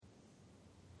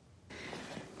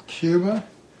Cuba,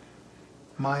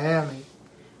 Miami,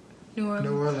 New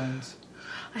Orleans.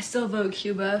 I still vote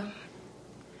Cuba.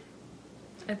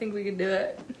 I think we could do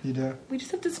it. You do? We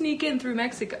just have to sneak in through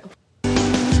Mexico. You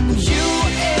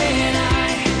and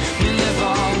I, we live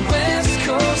on West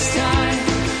Coast time.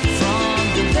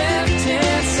 From the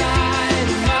left-hand side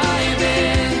of my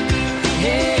bed,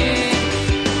 hey,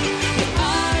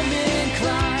 I'm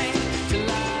inclined to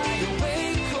lie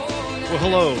awake all night. Well,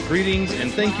 hello, greetings,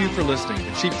 and thank you for listening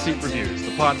to Cheap Seat Reviews, the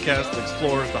podcast that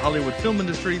explores the Hollywood film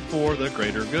industry for the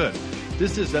greater good.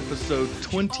 This is episode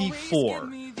 24.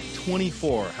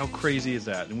 24. How crazy is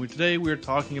that? And today we're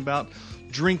talking about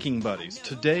drinking buddies.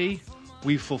 Today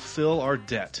we fulfill our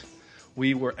debt.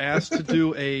 We were asked to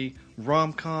do a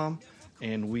rom-com,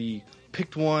 and we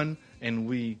picked one, and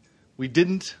we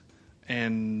didn't,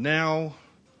 and now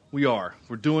we are.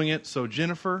 We're doing it. So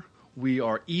Jennifer, we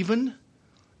are even,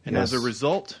 and Yes. as a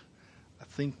result, I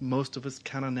think most of us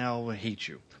kind of now hate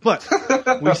you. But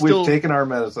we've taken our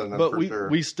medicine, that's but for sure.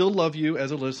 we still love you as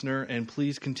a listener, and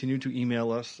please continue to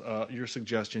email us your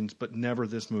suggestions, but never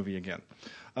this movie again.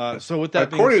 So with that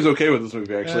being Corny was okay with this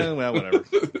movie, actually. well,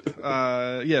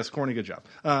 whatever. Yes, Corny, good job.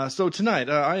 So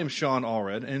tonight, I am Sean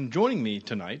Allred, and joining me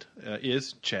tonight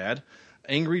is Chad,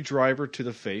 angry driver to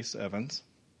the face, Evans.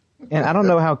 And I don't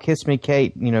know how Kiss Me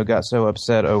Kate, got so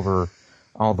upset over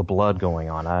all the blood going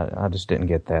on. I just didn't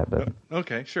get that. But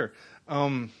Okay, sure.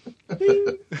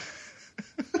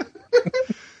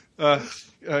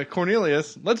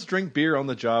 Cornelius, let's drink beer on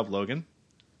the job, Logan.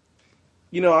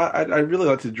 You know, I really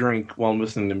like to drink while I'm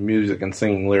listening to music and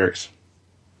singing lyrics.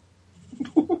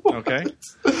 Okay.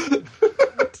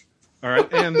 All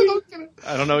right, and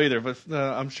I don't know either, but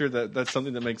I'm sure that's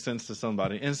something that makes sense to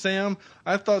somebody. And Sam,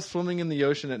 I thought swimming in the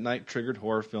ocean at night triggered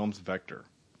horror films Vector.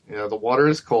 Yeah, the water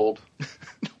is cold.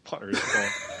 Water is cold.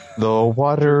 the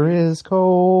water is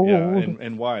cold. Yeah,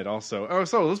 and wide also. Oh,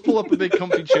 so let's pull up a big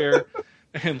comfy chair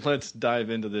and let's dive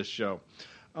into this show.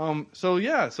 So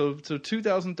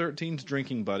 2013's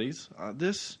Drinking Buddies.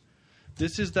 This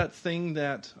is that thing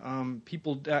that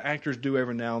actors do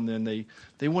every now and then.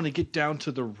 They want to get down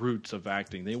to the roots of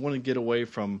acting. They want to get away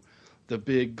from the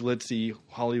big glitzy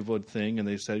Hollywood thing, and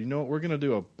they said, you know what, we're going to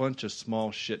do a bunch of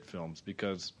small shit films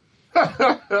because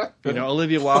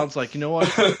Olivia Wilde's like, you know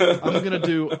what, I'm gonna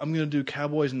do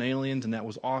Cowboys and Aliens, and that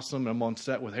was awesome. I'm on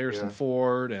set with Harrison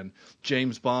Ford and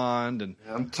James Bond, and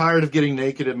I'm tired of getting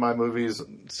naked in my movies.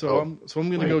 I'm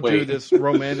gonna do this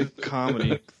romantic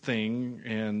comedy thing,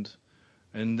 and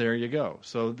there you go.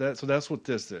 So that's what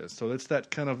this is. So it's that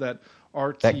kind of that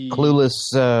artsy, that clueless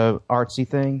artsy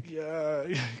thing. Yeah,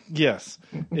 yes,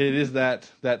 it is that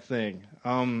thing.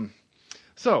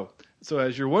 So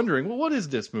as you're wondering, well, what is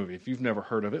this movie? If you've never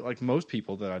heard of it, like most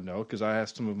people that I know, because I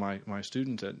asked some of my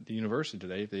students at the university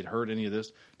today if they'd heard any of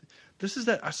this. This is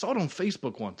that I saw it on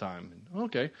Facebook one time.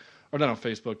 Okay, or not on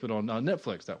Facebook, but on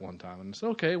Netflix that one time. And I said,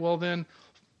 okay, well then,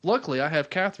 luckily I have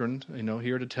Catherine,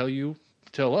 here to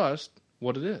tell us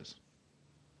what it is.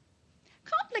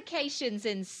 Complications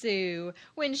ensue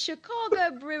when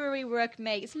Chicago brewery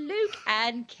workmates Luke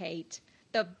and Kate,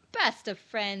 the best of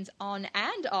friends on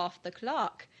and off the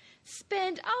clock,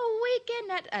 spend a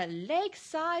weekend at a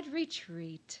lakeside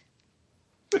retreat.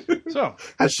 So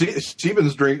she's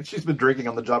been drinking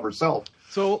on the job herself.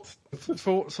 So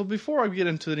before I get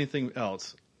into anything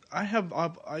else, I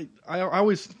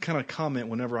always kind of comment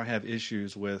whenever I have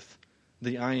issues with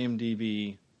the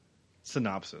IMDb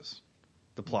synopsis,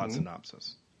 the plot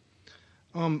synopsis.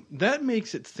 That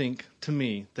makes it think to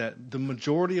me that the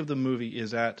majority of the movie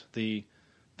is at the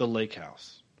lake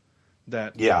house.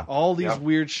 That all these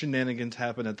weird shenanigans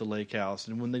happen at the lake house,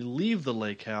 and when they leave the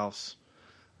lake house,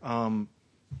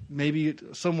 maybe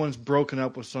someone's broken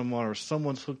up with someone or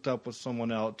someone's hooked up with someone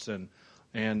else, and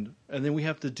then we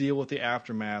have to deal with the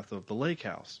aftermath of the lake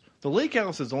house. The lake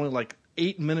house is only like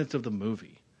 8 minutes of the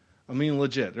movie. I mean,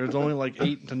 legit. There's only like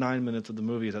 8 to 9 minutes of the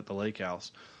movie is at the lake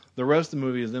house. The rest of the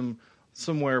movie is them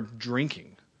somewhere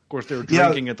drinking. Of course, they were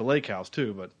drinking at the lake house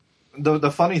too. But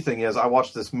the funny thing is, I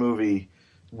watched this movie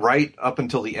right up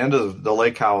until the end of the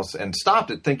lake house and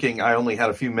stopped it thinking I only had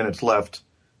a few minutes left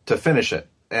to finish it.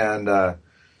 And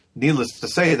needless to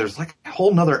say, there's like a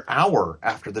whole nother hour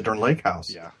after the darn lake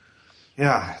house. Yeah,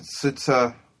 it's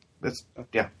You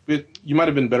might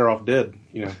have been better off dead,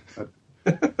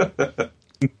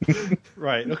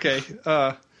 Right. Okay.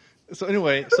 So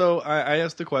anyway, I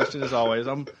asked the question as always.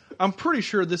 I'm pretty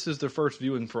sure this is the first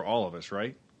viewing for all of us,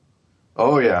 right?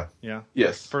 Oh yeah. Yeah.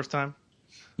 Yes. First time.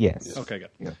 Yes. Okay. Good.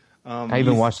 Yeah. I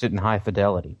even watched it in high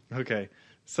fidelity. Okay.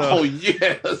 So. Oh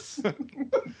yes.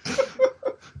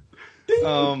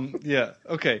 Yeah.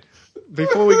 Okay.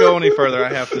 Before we go any further, I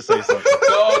have to say something.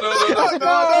 No.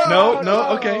 No.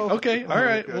 Okay. All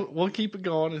right. We'll keep it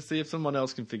going and see if someone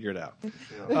else can figure it out.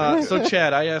 So,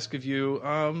 Chad, I ask of you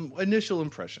initial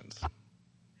impressions.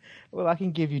 Well, I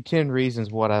can give you 10 reasons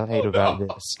what I hate about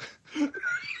this.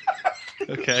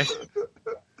 Okay.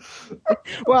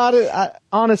 Well,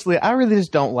 honestly, I really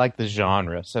just don't like the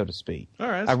genre, so to speak. All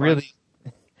right.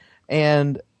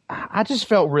 And I just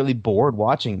felt really bored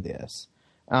watching this.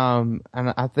 And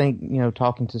I think,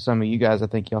 talking to some of you guys, I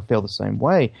think y'all feel the same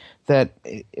way, that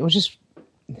it was just,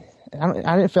 I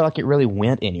didn't feel like it really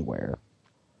went anywhere.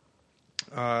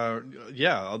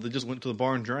 Yeah, they just went to the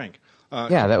bar and drank.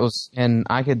 Yeah, that was, and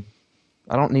I don't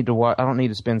need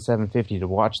to spend $7.50 to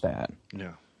watch that.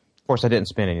 Yeah. Of course, I didn't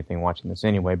spend anything watching this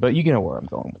anyway, but you know where I'm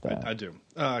going with that. I do.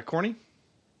 Corny?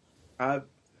 I'm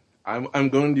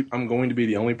going to be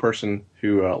the only person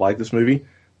who liked this movie,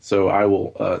 so I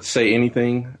will say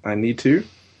anything I need to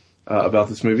about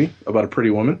this movie, about a pretty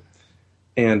woman.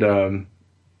 And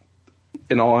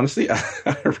in all honesty, I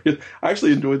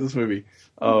actually enjoyed this movie.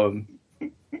 Do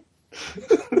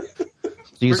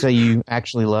you say you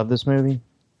actually love this movie?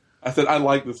 I said I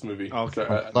like this movie. Oh, okay.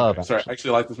 I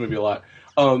actually like this movie a lot.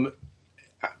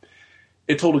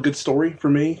 It told a good story for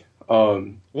me. What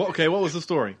was the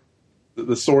story?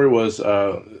 The story was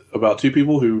about two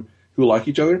people who like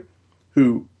each other,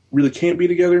 who really can't be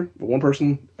together, but one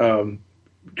person kind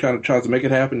of tries to make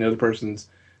it happen, the other person's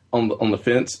on the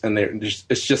fence, and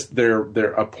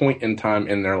they're a point in time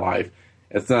in their life.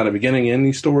 It's not a beginning and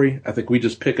ending story. I think we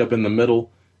just pick up in the middle,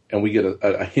 and we get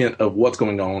a hint of what's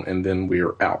going on, and then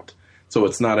we're out. So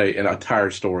it's not an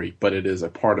entire story, but it is a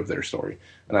part of their story.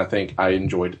 And I think I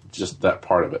enjoyed just that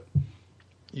part of it.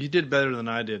 You did better than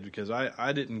I did, because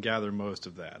I didn't gather most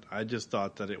of that. I just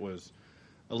thought that it was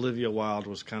Olivia Wilde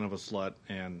was kind of a slut,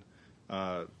 and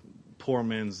poor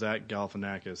man Zach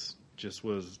Galifianakis just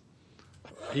was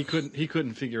he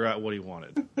couldn't figure out what he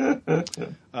wanted.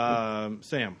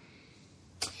 Sam.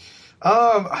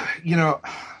 I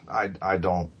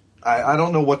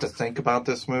don't know what to think about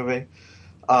this movie.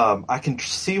 I can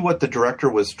see what the director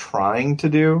was trying to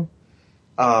do.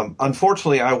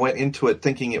 Unfortunately, I went into it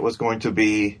thinking it was going to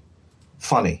be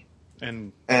funny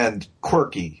and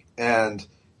quirky and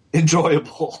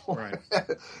enjoyable. Right.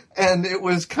 And it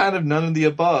was kind of none of the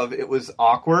above. It was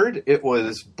awkward. It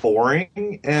was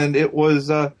boring, and it was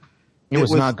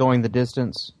not going the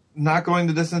distance. Not going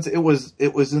the distance. It was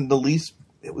in the least.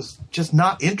 It was just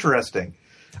not interesting.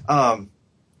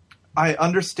 I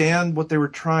understand what they were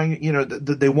trying.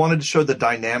 They wanted to show the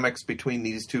dynamics between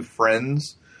these two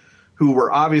friends, who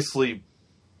were obviously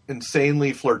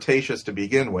insanely flirtatious to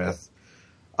begin with.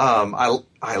 I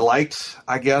liked,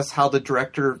 I guess, how the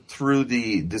director threw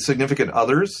the significant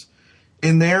others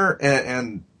in there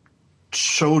and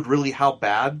showed really how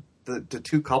bad the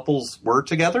two couples were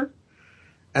together,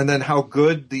 and then how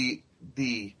good the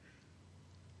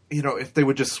if they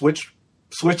would just switch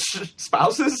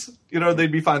spouses,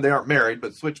 they'd be fine. They aren't married,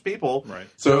 but switch people. Right.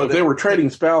 So if they were trading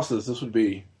spouses, this would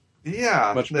be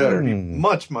much better.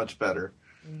 Much, much better.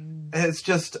 And it's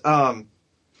just not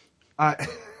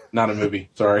a movie.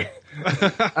 Sorry. Sounds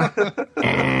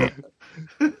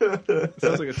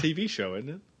like a TV show, isn't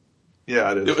it?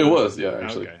 Yeah, it is. It was, yeah,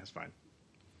 actually. Okay, that's fine.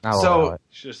 I'll allow it.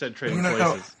 You should have said trading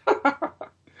places.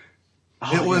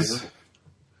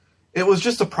 It was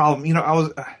just a problem. I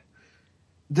was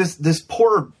this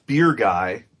poor beer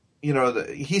guy.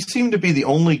 He seemed to be the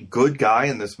only good guy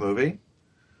in this movie.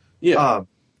 Yeah.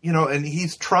 And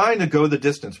he's trying to go the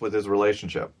distance with his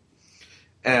relationship,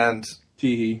 and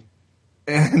he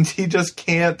just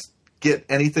can't get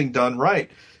anything done right.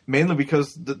 Mainly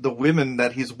because the women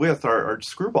that he's with are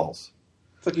screwballs.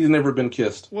 It's like he's never been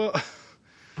kissed. Well,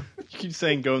 you keep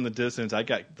saying "go in the distance." I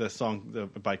got the song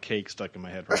by Cake stuck in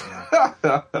my head right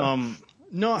now.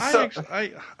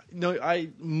 I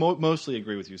mostly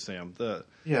agree with you, Sam. The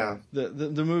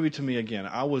movie, to me, again,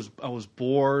 I was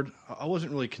bored. I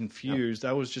wasn't really confused.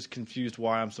 I was just confused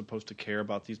why I'm supposed to care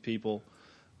about these people.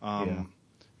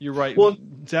 You're right. Well,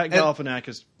 Zach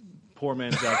Galifianakis, poor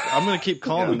man Zach. I'm going to keep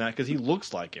calling him that because he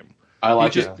looks like him. I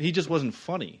like it. He just wasn't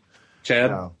funny. Chad?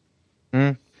 No.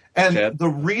 Hmm? And Chad? the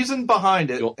reason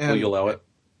behind it... Will you allow it?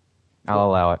 I'll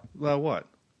allow it. What?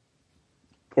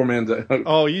 Poor man Zach.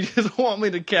 Oh, you just want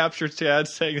me to capture Chad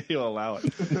saying that he'll allow it.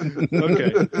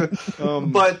 Okay.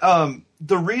 But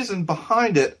the reason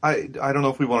behind it, I don't know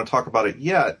if we want to talk about it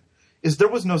yet, is there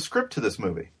was no script to this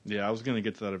movie. Yeah, I was going to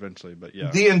get to that eventually, but yeah.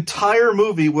 The entire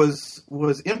movie was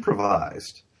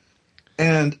improvised.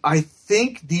 And I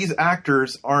think these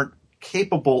actors aren't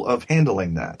capable of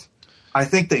handling that. I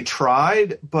think they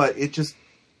tried, but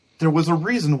there was a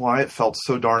reason why it felt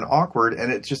so darn awkward,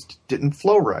 and it just didn't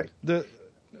flow right.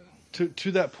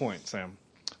 to that point, Sam,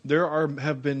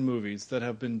 have been movies that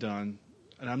have been done,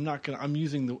 and I'm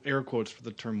using the air quotes for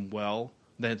the term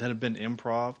that have been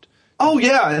improv. Oh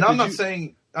yeah, and I'm not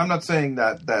saying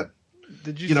that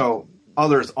Did you you know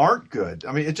others aren't good.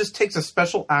 I mean, it just takes a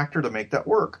special actor to make that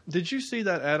work. Did you see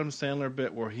that Adam Sandler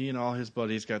bit where he and all his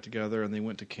buddies got together and they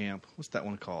went to camp? What's that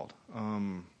one called?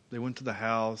 They went to the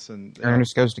house and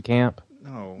Ernest Goes to Camp.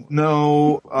 no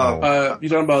No, you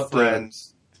talking about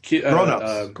Friends.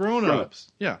 Grown-ups?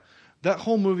 Grown-ups. Yeah, that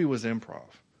whole movie was improv.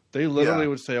 They literally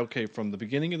would say, okay, from the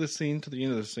beginning of the scene to the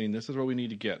end of the scene, this is where we need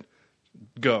to get.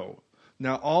 Go.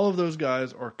 Now, all of those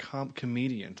guys are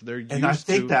comedians. They're used And I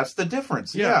think that's the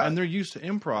difference. Yeah, and they're used to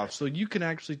improv. So you can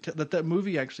actually that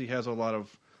movie actually has a lot of.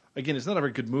 Again, it's not a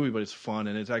very good movie, but it's fun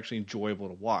and it's actually enjoyable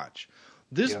to watch.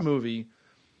 This movie,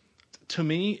 to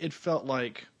me, it felt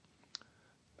like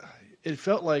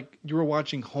you were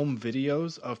watching home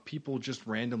videos of people just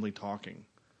randomly talking.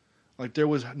 Like there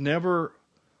was never.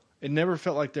 It never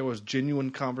felt like there was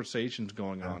genuine conversations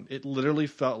going on. It literally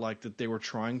felt like that they were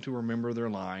trying to remember their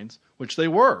lines, which they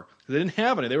were. They didn't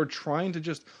have any. They were trying to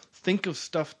just think of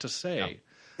stuff to say.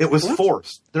 it was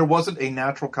forced. There wasn't a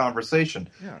natural conversation.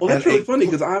 Yeah. Well, that's really funny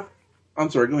because I'm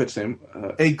sorry. Go ahead, Sam.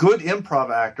 A good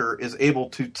improv actor is able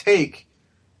to take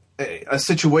a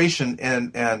situation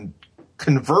and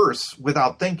converse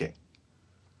without thinking.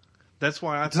 That's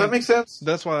why Does that make sense?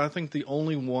 That's why I think the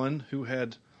only one who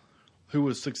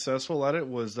was successful at it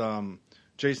was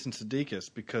Jason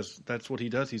Sudeikis, because that's what he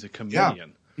does. He's a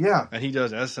comedian. Yeah. And he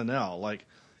does SNL. Like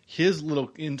his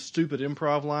little stupid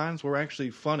improv lines were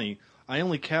actually funny. I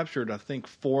only captured, I think,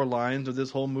 4 lines of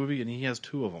this whole movie, and he has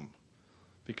 2 of them.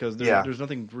 Because there's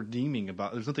nothing redeeming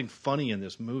about. There's nothing funny in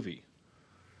this movie.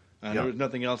 And there was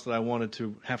nothing else that I wanted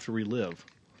to have to relive.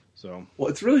 So, well,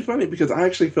 it's really funny because I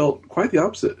actually felt quite the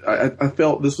opposite. I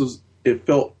felt it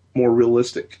felt more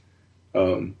realistic.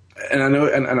 And I know,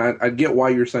 and I get why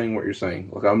you're saying what you're saying.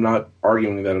 Like, I'm not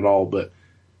arguing that at all, but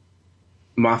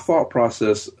my thought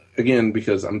process, again,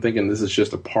 because I'm thinking this is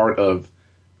just a part of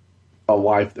a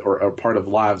life or a part of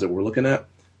lives that we're looking at,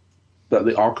 that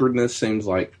the awkwardness seems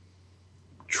like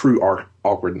true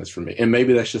awkwardness for me. And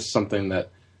maybe that's just something that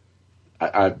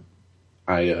I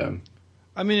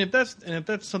mean, if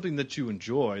that's something that you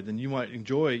enjoy, then you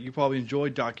probably enjoy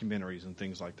documentaries and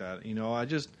things like that. You know,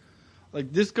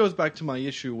 like this goes back to my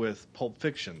issue with Pulp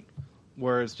Fiction,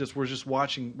 where it's just we're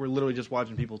literally just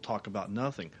watching people talk about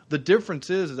nothing. The difference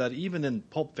is that even in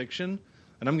Pulp Fiction,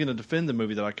 and I'm going to defend the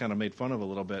movie that I kind of made fun of a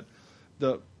little bit,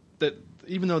 that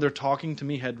even though they're talking to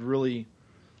me it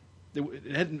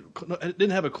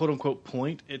didn't have a quote unquote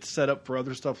point. It's set up for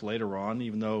other stuff later on,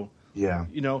 even though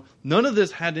none of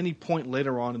this had any point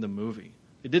later on in the movie.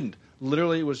 It didn't.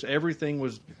 Literally, everything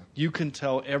was. You can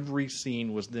tell every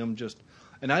scene was them just.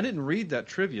 And I didn't read that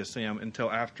trivia, Sam,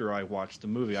 until after I watched the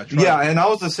movie. And I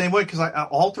was the same way because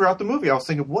all throughout the movie I was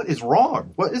thinking, what is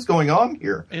wrong? What is going on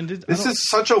here? And this is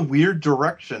such a weird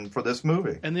direction for this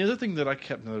movie. And the other thing that I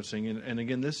kept noticing, and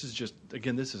again, this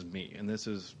is me, and this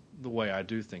is the way I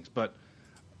do things, but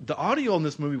the audio in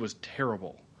this movie was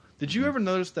terrible. Did you ever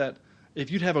notice that if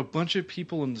you'd have a bunch of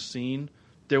people in the scene,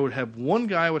 one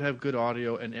guy would have good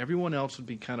audio, and everyone else would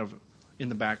be kind of in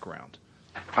the background?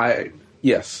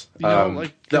 Yes,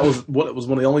 that was one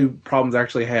of the only problems I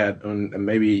actually had, and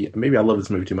maybe I love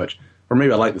this movie too much, or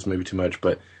maybe I like this movie too much.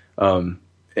 But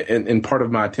in part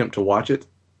of my attempt to watch it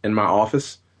in my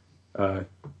office, or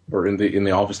in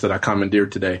the office that I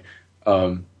commandeered today,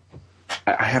 I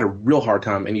had a real hard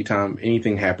time anytime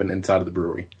anything happened inside of the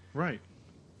brewery. Right.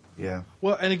 Yeah.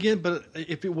 Well, and again, but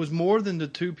if it was more than the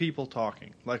 2 people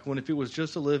talking, like if it was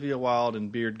just Olivia Wilde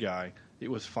and Beard Guy,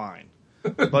 it was fine.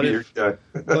 But if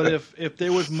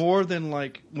there was more than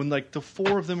when the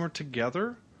 4 of them were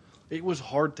together, it was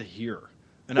hard to hear.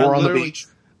 And or on the beach.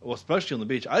 Well, especially on the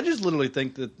beach. I just literally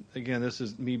think that, again, this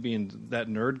is me being that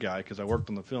nerd guy because I worked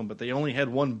on the film, but they only had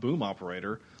one boom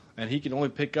operator, and he could only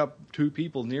pick up 2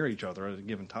 people near each other at a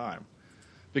given time.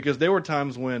 Because there were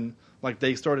times when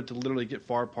they started to literally get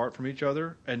far apart from each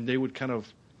other, and they would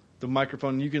the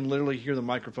microphone, you can literally hear the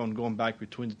microphone going back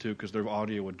between the 2 because their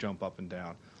audio would jump up and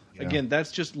down. Yeah. Again,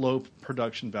 that's just low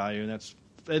production value, and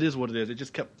that is what it is. It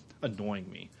just kept annoying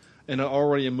me. And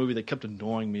already a movie that kept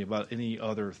annoying me about any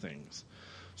other things.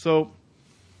 So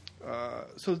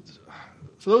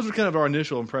those are kind of our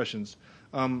initial impressions.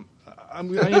 I am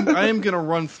going to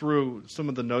run through some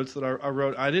of the notes that I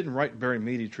wrote. I didn't write very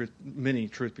many,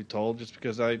 truth be told, just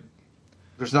because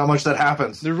there's not much that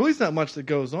happens. There really is not much that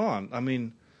goes on. I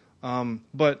mean,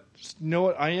 but you know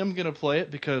what? I am going to play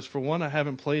it because, for one, I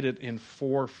haven't played it in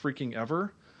 4 freaking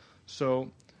ever.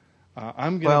 So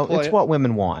I'm going to play it. Well, it's what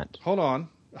women want. Hold on.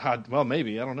 Well,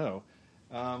 maybe. I don't know.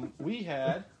 We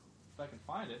had, if I can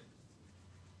find it.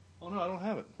 Oh, no, I don't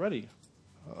have it. Ready.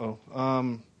 Uh-oh.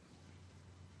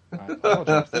 I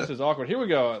apologize. This is awkward. Here we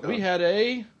go. We had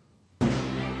a...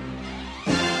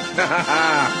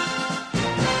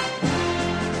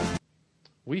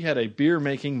 We had a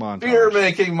beer-making montage.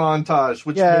 Beer-making montage,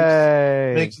 which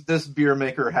Yay. makes this beer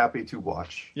maker happy to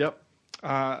watch. Yep.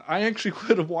 I actually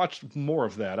could have watched more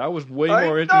of that. I was way I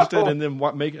more know. interested in them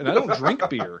making. And I don't drink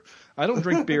beer. I don't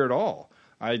drink beer at all.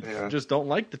 I just don't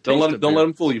like the taste of beer. Don't let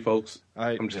him fool you, folks.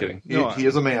 I'm just kidding. He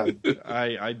is a man.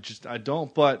 I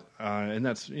don't. But and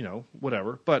that's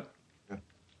whatever. But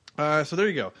so there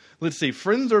you go. Let's see.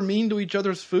 Friends are mean to each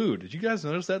other's food. Did you guys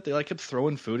notice that they kept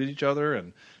throwing food at each other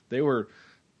and they were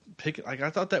picking? I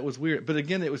thought that was weird. But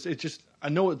again, it just. I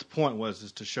know what the point was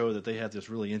is to show that they had this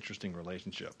really interesting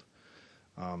relationship.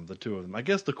 The two of them. I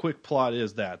guess the quick plot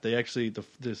is that they actually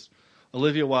this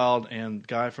Olivia Wilde and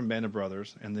guy from Band of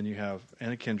Brothers, and then you have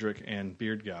Anna Kendrick and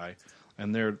Beard Guy,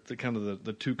 and they're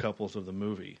the two couples of the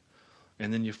movie.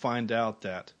 And then you find out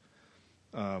that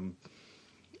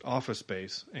Office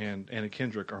Space and Anna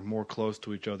Kendrick are more close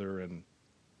to each other and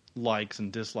likes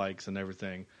and dislikes and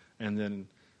everything, and then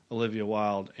Olivia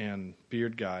Wilde and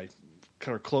Beard Guy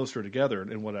kind of closer together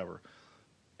and whatever.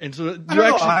 And so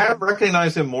I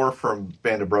recognize him more from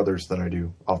Band of Brothers than I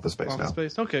do Office Space now.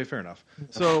 Space? Okay, fair enough.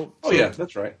 So yeah,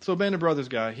 that's right. So Band of Brothers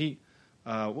guy, he,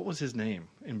 what was his name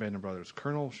in Band of Brothers?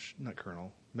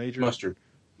 Major Mustard.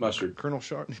 Colonel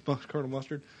Colonel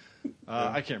Mustard.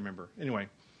 I can't remember. Anyway,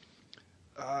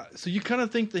 so you kind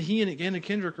of think that he and Anna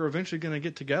Kendrick are eventually going to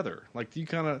get together. Like you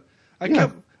kind of,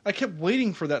 I kept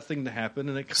waiting for that thing to happen,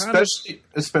 and it kind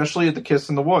especially at the Kiss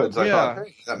in the Woods. I thought,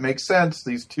 hey, that makes sense.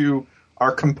 These two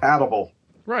are compatible,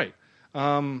 right?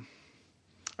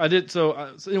 I did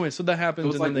so anyway. So that happens. It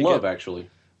was and like then Love, actually.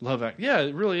 Love Act. Yeah,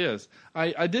 it really is.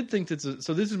 I did think that.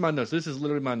 So this is my notes. This is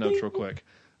literally my notes, real quick.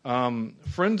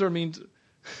 Friends are mean.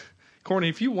 Corny,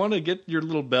 if you want to get your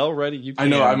little bell ready, you can. I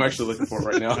know. I'm actually looking for it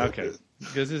right now. Okay,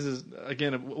 because this is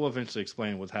again. We'll eventually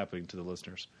explain what's happening to the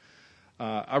listeners.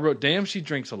 I wrote, "Damn, she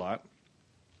drinks a lot."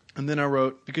 And then I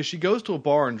wrote, because she goes to a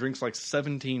bar and drinks like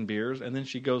 17 beers, and then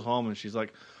she goes home and she's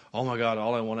like, "Oh my God,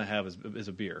 all I want to have is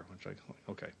a beer." Which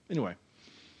okay. Anyway.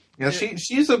 Yeah,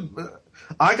 she's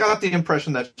I got the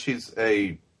impression that she's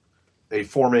a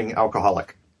forming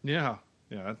alcoholic. Yeah,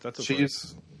 that's a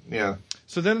she's yeah.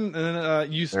 So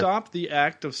then you stop the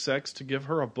act of sex to give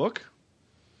her a book?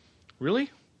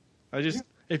 Really?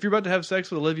 If you're about to have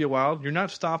sex with Olivia Wilde, you're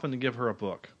not stopping to give her a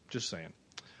book. Just saying.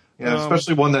 Yeah,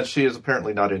 especially one that she is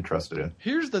apparently not interested in.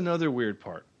 Here's another weird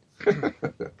part.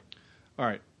 All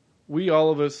right.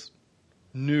 All of us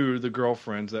knew the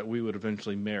girlfriends that we would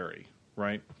eventually marry,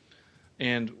 right?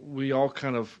 And we all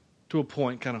kind of, to a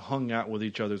point, kind of hung out with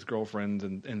each other's girlfriends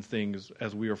and things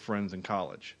as we were friends in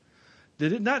college.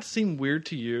 Did it not seem weird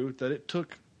to you that it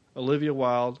took Olivia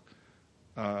Wilde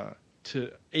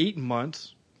to 8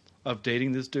 months of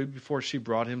dating this dude before she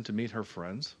brought him to meet her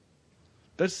friends?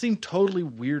 That seemed totally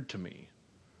weird to me.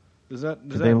 Did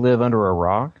they live under a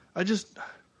rock?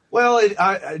 Well,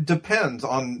 it depends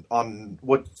on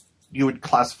what you would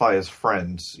classify as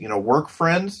friends. Work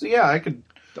friends. Yeah, I could.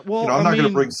 Well, I'm not going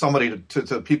to bring somebody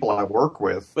to people I work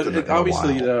with. But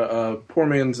obviously, poor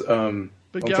man's.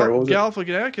 But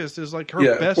Galifianakis is like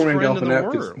her best friend in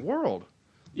the world.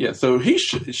 Yeah, so he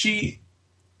should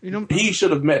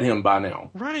have met him by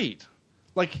now. Right.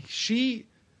 Like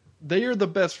they are the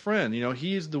best friend.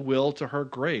 He's the Will to her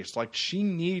Grace. Like she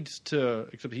needs to,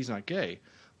 except he's not gay.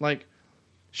 Like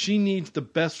she needs the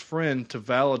best friend to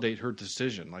validate her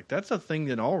decision. Like that's a thing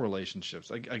in all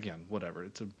relationships. Again, whatever.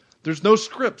 There's no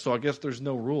script, so I guess there's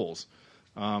no rules.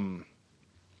 I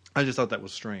just thought that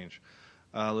was strange.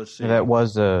 Let's see. That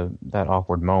was that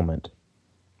awkward moment.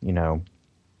 No,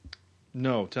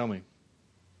 tell me.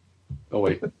 Oh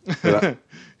wait.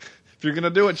 If you're going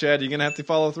to do it, Chad, you're going to have to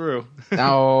follow through.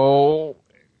 No.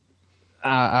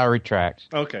 I retract.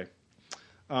 Okay.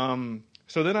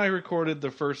 So then I recorded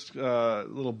the first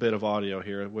little bit of audio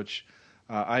here, which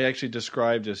I actually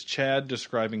described as Chad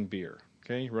describing beer.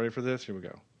 Okay, you ready for this? Here we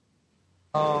go.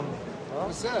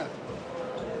 What's that?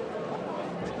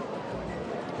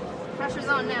 Pressure's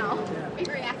on now. Big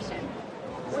reaction.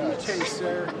 What do you taste,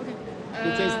 sir?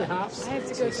 You taste the hops? I have to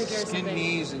go take care of Skin something.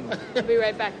 knees and I'll be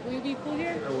right back. Will you be cool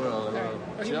here? I will.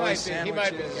 Right. Jelly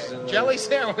sandwiches. He might be. Jelly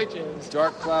sandwiches.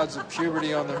 Dark clouds of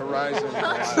puberty on the horizon.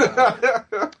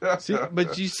 See,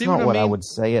 but you see It's not what I I mean? would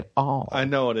say at all. I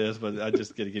know it is, but I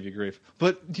just got to give you grief.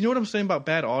 But do you know what I'm saying about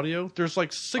bad audio? There's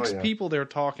like six people there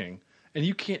talking, and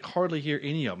you can't hardly hear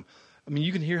any of them. I mean,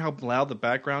 you can hear how loud the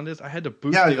background is. I had to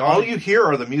boost Yeah, the audio. all you hear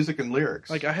are the music and lyrics.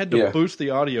 Like I had to boost the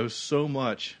audio so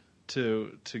much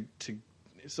to.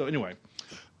 So anyway,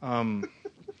 so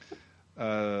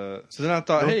then I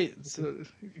thought, hey,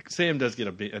 Sam does get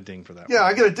a ding for that. Yeah,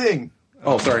 I get a ding.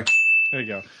 Oh, sorry. There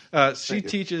you go. She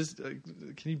teaches.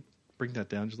 Can you bring that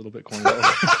down just a little bit, Corny?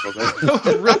 That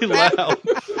was really loud.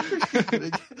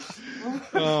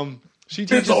 She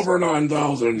teaches It's over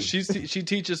 9,000. She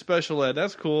teaches special ed.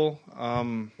 That's cool.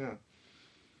 And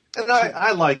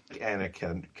I like Anna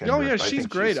Kendrick. Oh yeah, I she's think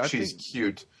great. She's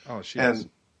cute. Oh, she is.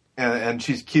 And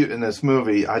she's cute in this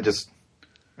movie.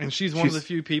 And she's one of the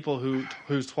few people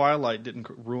whose Twilight didn't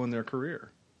ruin their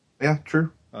career. Yeah,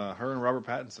 true. Her and Robert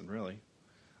Pattinson, really.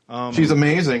 She's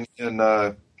amazing in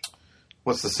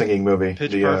what's the singing movie?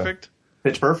 Pitch Perfect.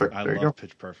 Pitch Perfect. I there you love go.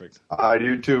 Pitch Perfect. I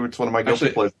do too. It's one of my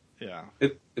guilty pleasures. Yeah.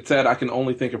 It's sad. I can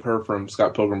only think of her from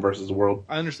Scott Pilgrim versus the World.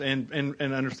 I understand, and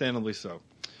understandably so.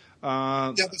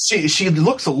 Yeah, but she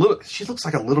looks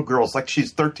like a little girl. It's like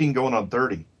she's 13 going on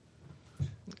 30.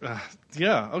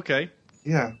 Yeah. Okay.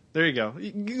 Yeah. There you go.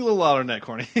 You get a little louder than that,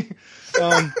 Corny.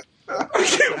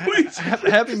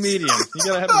 Happy medium. You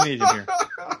got a happy medium here.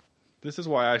 This is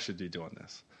why I should be doing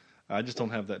this. I just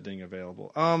don't have that ding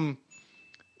available.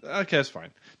 Okay, that's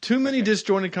fine. Too many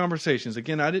disjointed conversations.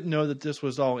 Again, I didn't know that this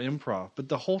was all improv, but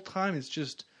the whole time it's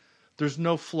just there's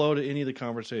no flow to any of the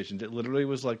conversations. It literally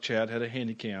was like Chad had a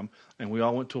handy cam, and we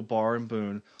all went to a bar in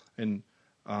Boone, and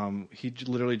he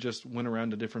literally just went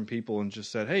around to different people and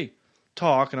just said, "Hey,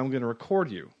 talk, and I'm going to record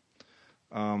you."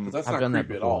 That's not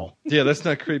creepy at all. Yeah, that's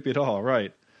not creepy at all,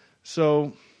 right?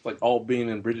 So, it's like all being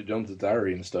in Bridget Jones's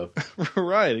Diary and stuff.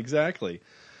 Right, exactly.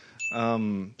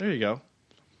 There you go.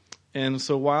 And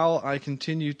so while I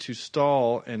continue to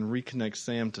stall and reconnect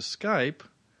Sam to Skype,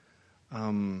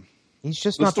 he's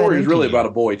just the not. The story that is really into you. about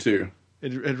a boy too.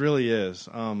 It really is.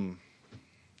 I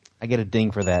get a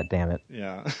ding for that. Damn it.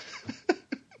 Yeah.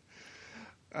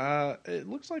 It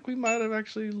looks like we might have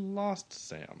actually lost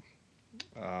Sam.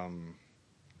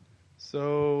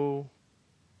 So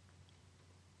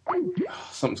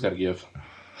something's got to give.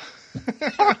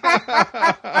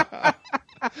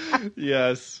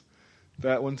 Yes.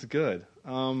 That one's good.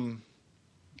 We're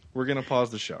going to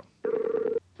pause the show.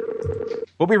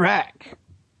 We'll be back.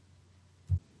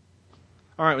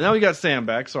 All right, now we got Sam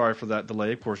back. Sorry for that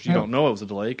delay. Of course, you don't know it was a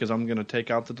delay because I'm going to take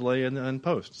out the delay and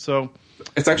post. So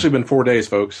it's actually been 4 days,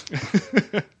 folks.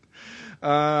 Too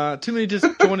many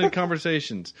disjointed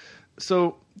conversations.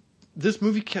 So this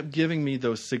movie kept giving me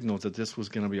those signals that this was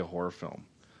going to be a horror film.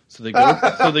 So they go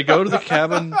to the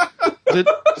cabin.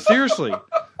 Seriously.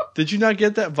 Did you not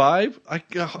get that vibe?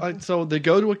 So they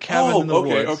go to a cabin in the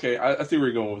woods. Okay. I see where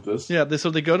you're going with this. Yeah,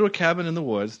 so they go to a cabin in the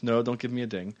woods. No, don't give me a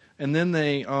ding. And then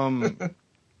they go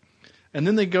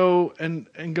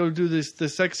and go do the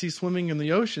sexy swimming in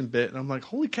the ocean bit. And I'm like,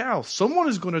 holy cow, someone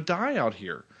is going to die out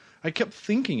here. I kept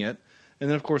thinking it. And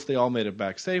then, of course, they all made it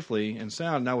back safely and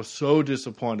sound. And I was so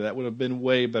disappointed. That would have been a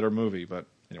way better movie. But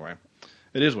anyway,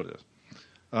 it is what it is.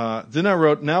 Then I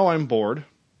wrote, now I'm bored.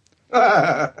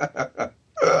 That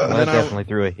definitely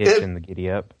threw a hit in the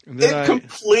giddy up. It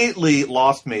completely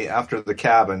lost me after the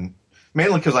cabin,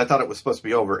 mainly because I thought it was supposed to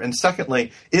be over, and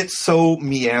secondly, it so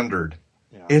meandered.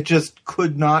 Yeah. It just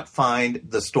could not find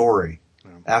the story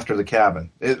after the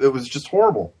cabin. It was just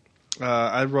horrible.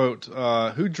 I wrote,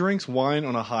 who drinks wine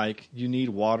on a hike? You need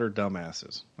water,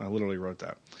 dumbasses. I literally wrote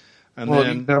that. And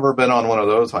then, you've never been on one of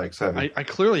those hikes, have you? I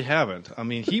clearly haven't. I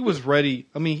mean, he was ready.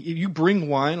 I mean, if you bring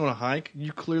wine on a hike,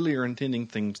 you clearly are intending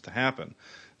things to happen.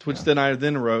 To which then I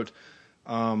wrote,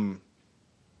 Sam,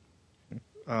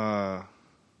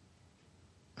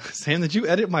 did you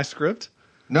edit my script?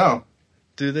 No.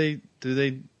 Do they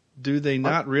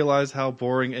not realize how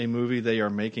boring a movie they are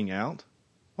making out?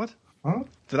 What? Huh?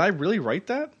 Did I really write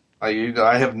that?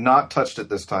 I have not touched it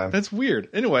this time. That's weird.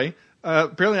 Anyway.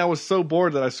 Apparently, I was so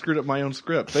bored that I screwed up my own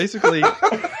script. Basically,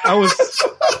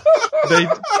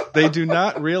 They do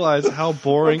not realize how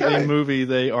boring a movie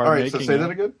they are making. All right, so say that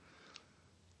again.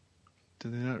 Do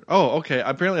they not? Oh, okay.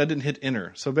 Apparently, I didn't hit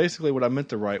enter. So basically, what I meant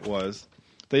to write was,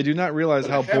 they do not realize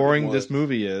how boring this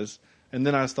movie is. And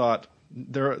then I thought,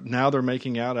 they're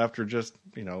making out after just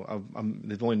they've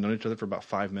only known each other for about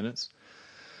 5 minutes.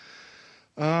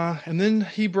 And then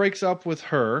he breaks up with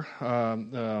her.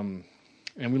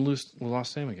 And we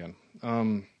lost Sam again.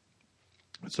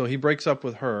 So he breaks up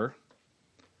with her,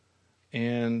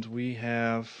 and we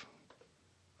have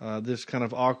this kind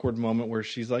of awkward moment where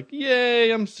she's like,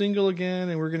 "Yay, I'm single again,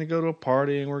 and we're going to go to a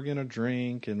party, and we're going to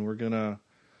drink, and we're going to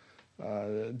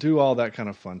do all that kind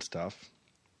of fun stuff."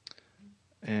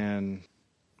 And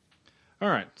All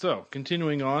right, so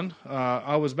continuing on,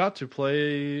 I was about to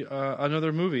play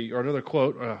another movie or another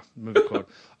quote, movie quote.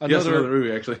 Yes, another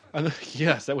movie, actually.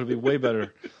 Yes, that would be way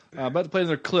better. About to play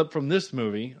another clip from this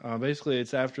movie. Basically,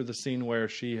 it's after the scene where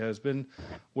she has been,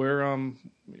 where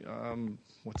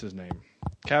what's his name,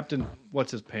 Captain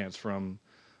What's His Pants from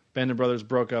Band of Brothers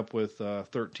broke up with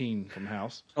 13 from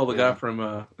House. Oh, the guy from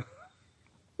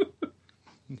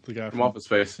the guy from Office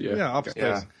Space. Yeah, Office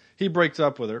Space. He breaks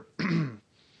up with her.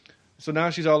 So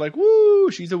now she's all like, woo,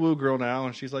 she's a woo girl now.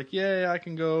 And she's like, yeah, I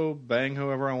can go bang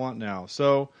whoever I want now.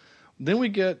 So then we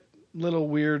get little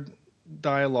weird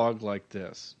dialogue like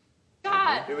this.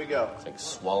 God. Here we go. It's like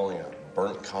swallowing a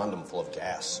burnt condom full of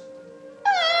gas.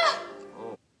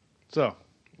 So.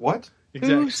 What?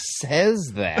 Exactly. Who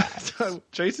says that?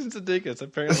 Jason Sudeikis,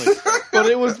 apparently. But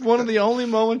it was one of the only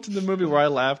moments in the movie where I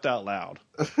laughed out loud.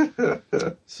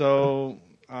 So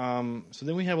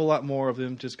then we have a lot more of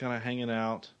them just kind of hanging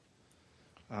out.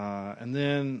 And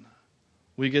then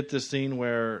we get this scene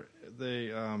where they,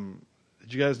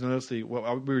 did you guys notice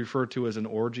what we refer to as an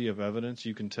orgy of evidence?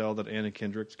 You can tell that Anna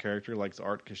Kendrick's character likes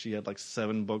art because she had like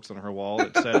 7 books on her wall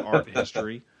that said art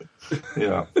history.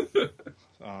 Yeah.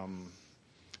 And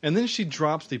then she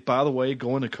drops by the way,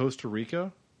 going to Costa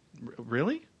Rica.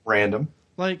 Really? Random.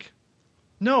 Like,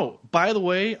 no, by the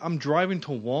way, I'm driving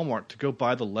to Walmart to go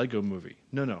buy the Lego movie.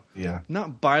 No. Yeah.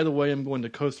 Not by the way, I'm going to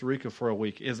Costa Rica for a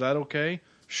week. Is that okay?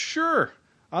 Sure.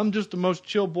 I'm just the most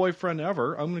chill boyfriend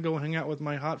ever. I'm going to go hang out with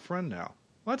my hot friend now.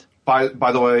 What? By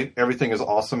the way, everything is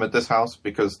awesome at this house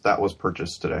because that was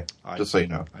purchased today. Just so you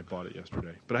know. I bought it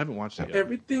yesterday, but I haven't watched it yet.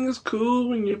 Everything is cool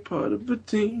when you're part of a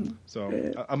team.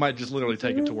 So I might just literally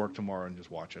take it to work tomorrow and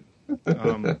just watch it.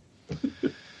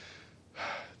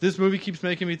 This movie keeps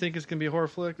making me think it's going to be a horror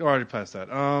flick. Oh, I already passed that.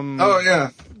 Oh, yeah.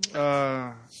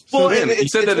 Well, man, you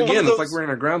said that again. It's like we're in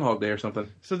a Groundhog Day or something.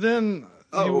 So then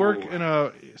they work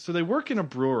in a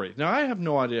brewery. Now, I have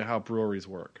no idea how breweries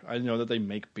work. I know that they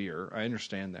make beer. I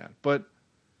understand that. But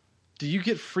do you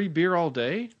get free beer all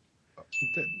day?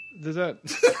 Does that...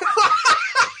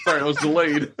 Sorry, I was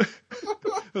delayed.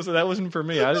 So that wasn't for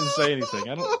me. I didn't say anything.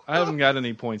 I haven't got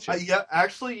any points yet. Yeah,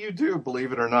 actually, you do,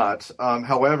 believe it or not.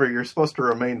 However, you're supposed to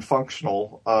remain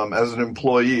functional as an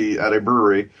employee at a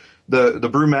brewery. The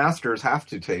brewmasters have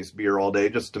to taste beer all day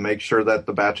just to make sure that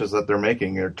the batches that they're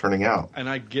making are turning out. And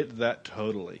I get that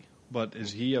totally. But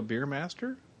is he a beer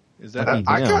master? Is that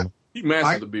he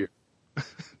masters the beer?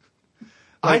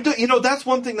 That's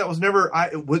one thing that was never.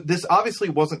 This obviously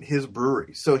wasn't his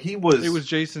brewery, so he was. It was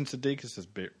Jason Sudeikis'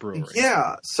 brewery.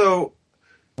 Yeah, so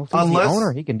well, if he's the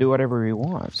owner, he can do whatever he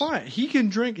wants. Fine, he can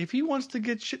drink if he wants to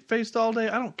get shit faced all day.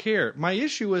 I don't care. My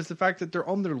issue is the fact that they're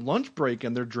on their lunch break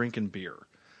and they're drinking beer.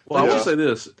 Well, I will say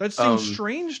this: that seems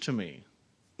strange to me.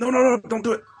 No, don't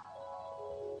do it.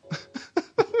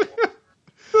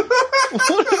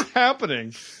 What is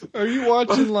happening? Are you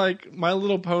watching like My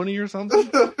Little Pony or something?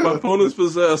 My phone is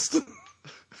possessed.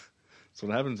 That's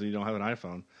what happens when you don't have an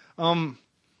iPhone.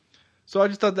 So I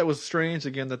just thought that was strange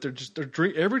again that they're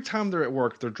every time they're at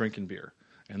work they're drinking beer,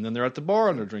 and then they're at the bar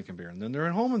and they're drinking beer, and then they're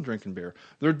at home and drinking beer.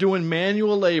 They're doing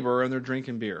manual labor and they're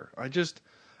drinking beer.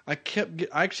 I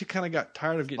actually kind of got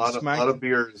tired of getting smacked. A lot of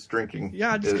beer is drinking.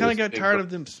 Yeah, I just kind of got tired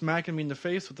of them smacking me in the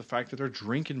face with the fact that they're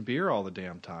drinking beer all the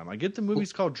damn time. I get the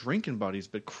movie's called Drinking Buddies,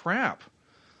 but crap.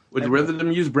 Would you rather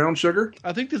them use brown sugar?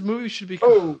 I think this movie should be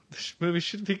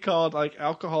called like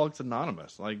Alcoholics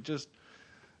Anonymous. Like just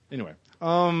anyway.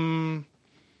 Then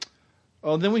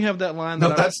we have that line.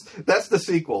 That's the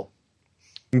sequel.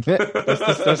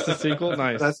 That's the sequel.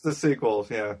 Nice. That's the sequel.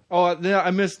 Yeah. Oh, yeah.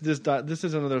 I missed this. This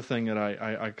is another thing that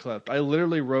I clipped. I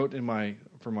literally wrote when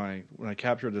I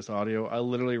captured this audio. I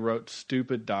literally wrote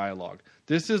stupid dialogue.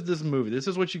 This is this movie. This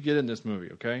is what you get in this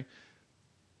movie. Okay.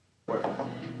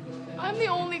 I'm the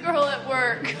only girl at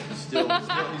work.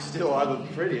 You still are the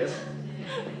prettiest.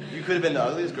 You could have been the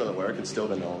ugliest girl at work and still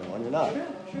been the only one. You're not.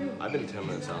 I've been 10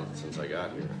 minutes out since I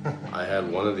got here. I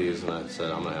had one of these and I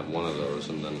said I'm gonna have one of those,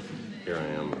 and then here I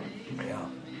am. Yeah.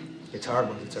 It's hard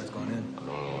once it starts going in. I don't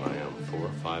know what I am. 4 or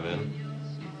 5 in.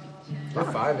 You're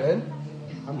 5 in?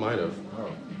 I might have.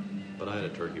 Oh. But I had a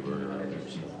turkey burger earlier,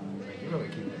 so. You really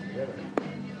keep it together.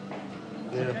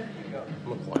 Yeah.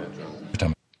 I'm a quiet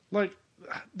drunk. Like,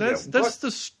 that's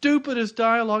the stupidest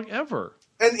dialogue ever.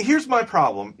 And here's my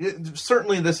problem.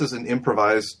 Certainly this is an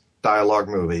improvised dialogue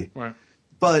movie. Right.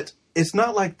 But it's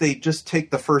not like they just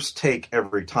take the first take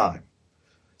every time.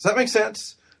 Does that make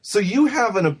sense? So you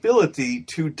have an ability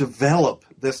to develop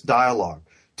this dialogue,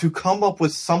 to come up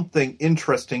with something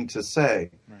interesting to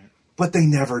say, right. But they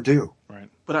never do. Right.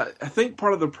 But I think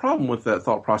part of the problem with that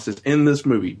thought process in this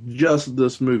movie, just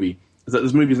this movie, is that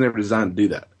this movie is never designed to do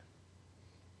that.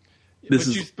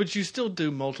 But you still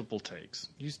do multiple takes.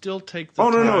 You still take the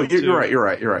Oh time no, to, you're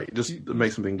right. Just to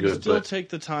make something good. You still but take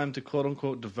the time to quote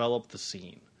unquote develop the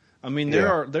scene. I mean,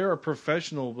 Yeah. there are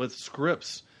professional with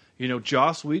scripts. You know,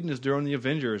 Joss Whedon is doing the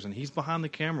Avengers, and he's behind the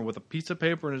camera with a piece of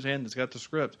paper in his hand that's got the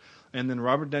script. And then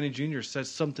Robert Downey Jr. says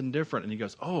something different, and he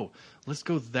goes, "Oh, let's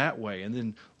go that way, and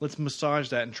then let's massage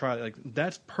that and try it." Like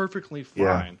that's perfectly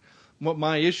fine. Yeah. What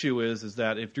my issue is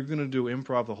that if you're going to do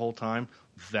improv the whole time,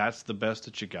 that's the best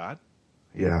that you got.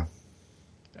 Yeah.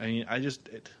 I mean,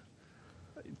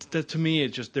 to me, it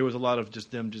just there was a lot of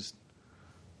just them just.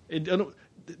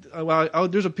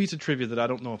 There's a piece of trivia that I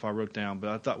don't know if I wrote down, but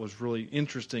I thought was really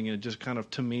interesting, and it just kind of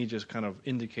to me just kind of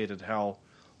indicated how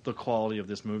the quality of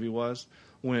this movie was.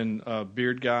 When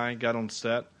Beard Guy got on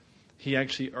set, he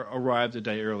actually arrived a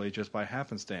day early just by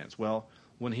happenstance. Well,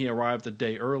 when he arrived a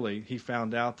day early, he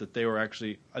found out that they were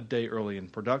actually a day early in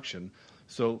production.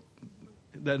 So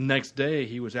the next day,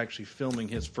 he was actually filming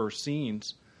his first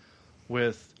scenes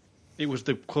it was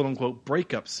the quote-unquote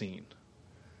breakup scene.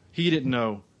 He didn't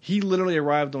know. He literally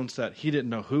arrived on set. He didn't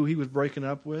know who he was breaking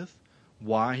up with,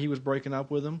 why he was breaking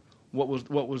up with him, what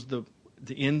was the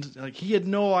end. Like, he had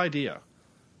no idea.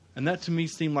 And that to me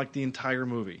seemed like the entire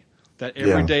movie. That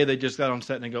every day they just got on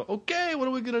set and they go, okay, what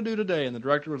are we going to do today? And the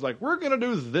director was like, we're going to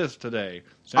do this today.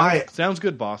 Sounds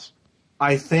good, boss.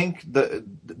 I think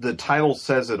the title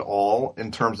says it all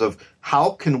in terms of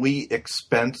how can we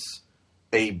expense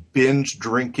a binge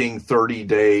drinking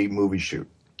 30-day movie shoot.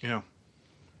 Yeah.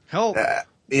 Hell. That's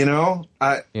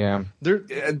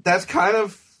kind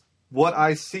of what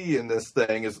I see in this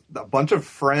thing is a bunch of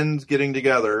friends getting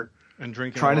together and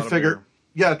drinking, trying to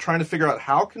figure out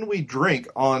how can we drink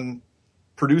on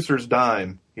producer's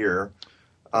dime here,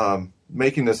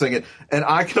 making this thing. And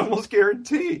I can almost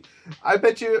guarantee, I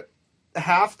bet you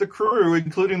half the crew,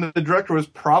 including the director, was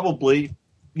probably,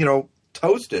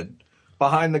 toasted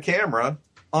behind the camera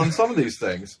on some of these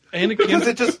things. And because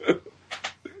it just,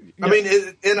 I mean,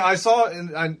 and I saw,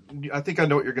 and I think I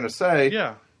know what you're going to say.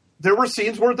 Yeah. There were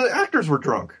scenes where the actors were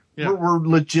drunk. Yeah. Were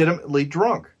legitimately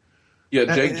drunk.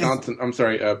 Yeah, Jake Johnson. I'm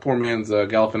sorry, poor man's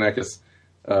Galifianakis.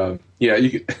 You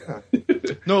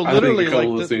could. No, I literally, think a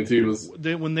couple of the scenes he was.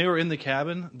 When they were in the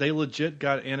cabin, they legit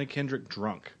got Anna Kendrick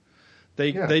drunk.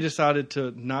 They decided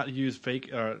to not use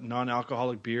fake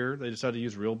non-alcoholic beer. They decided to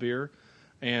use real beer,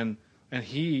 and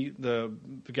the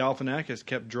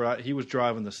Galifianakis he was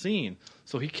driving the scene,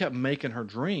 so he kept making her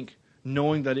drink,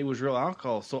 knowing that it was real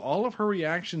alcohol. So all of her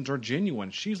reactions are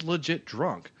genuine. She's legit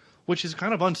drunk, which is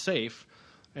kind of unsafe,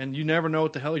 and you never know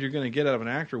what the hell you're going to get out of an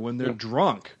actor when they're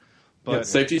drunk. But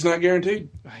safety's not guaranteed.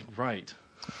 Right.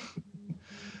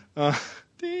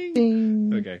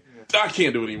 Ding. Okay. I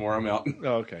can't do it anymore. I'm out.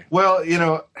 Oh, okay. Well,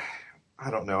 I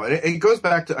don't know. It goes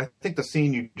back to, I think, the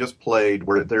scene you just played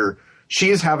where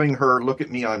she's having her look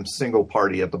at me, I'm single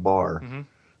party at the bar. Mm-hmm.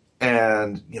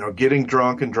 And, getting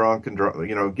drunk and drunk,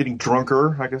 getting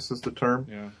drunker, I guess is the term.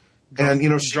 Yeah. And,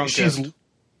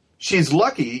 she's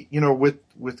lucky,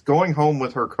 with going home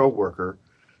with her coworker,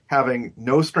 having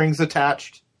no strings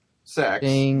attached sex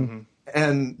and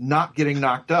not getting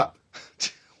knocked up.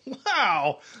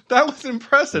 Wow. That was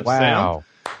impressive, Sam.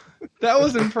 That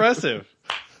was impressive.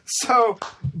 So,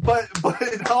 but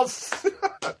it helps.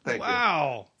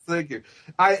 Wow. Thank you.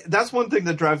 That's one thing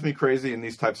that drives me crazy in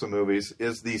these types of movies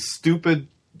is the stupid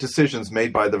decisions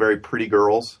made by the very pretty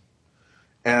girls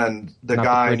and the not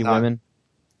guy. The pretty women.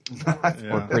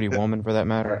 Or Pretty Woman, for that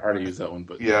matter. I already used that one,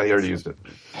 but yeah, you already used it.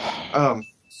 I'll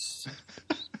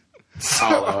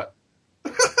allow it.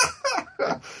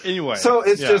 Anyway, so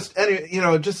it's just I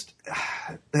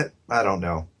don't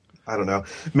know.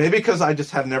 Maybe because I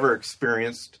just have never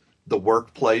experienced the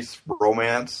workplace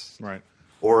romance, right,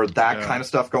 or that kind of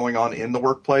stuff going on in the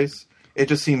workplace. It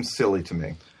just seems silly to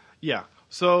me. Yeah.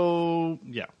 So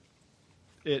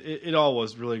it all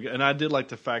was really good, and I did like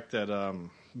the fact that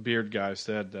Beard Guy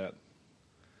said that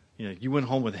you went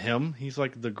home with him. He's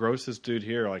like the grossest dude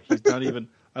here. Like he's not even.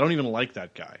 I don't even like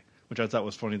that guy, which I thought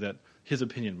was funny that his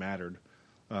opinion mattered.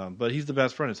 But he's the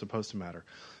best friend. It's supposed to matter.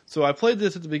 So I played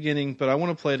this at the beginning, but I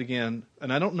want to play it again.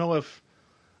 And I don't know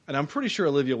and I'm pretty sure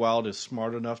Olivia Wilde is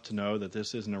smart enough to know that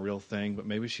this isn't a real thing, but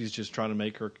maybe she's just trying to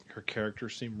make her character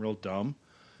seem real dumb.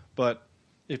 But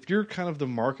if you're kind of the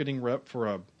marketing rep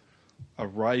for a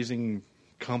rising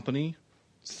company,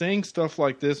 saying stuff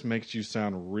like this makes you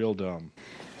sound real dumb.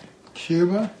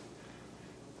 Cuba,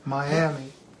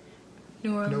 Miami,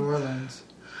 New Orleans.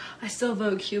 I still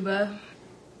vote Cuba.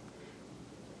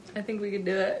 I think we could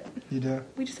do it. You do?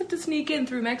 We just have to sneak in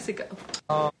through Mexico.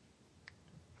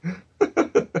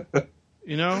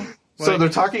 So they're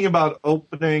talking about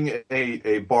opening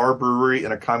a bar brewery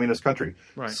in a communist country.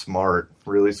 Right. Smart.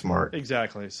 Really smart.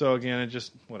 Exactly. So again, it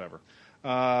just whatever.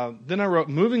 Then I wrote,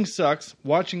 moving sucks.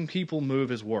 Watching people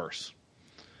move is worse.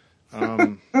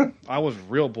 I was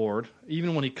real bored.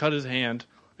 Even when he cut his hand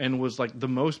and was like the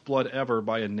most blood ever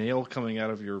by a nail coming out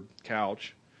of your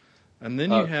couch. And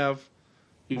then you have...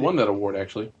 He won that award,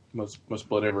 actually. Most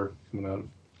blood ever coming out of...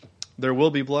 There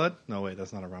Will Be Blood? No, wait,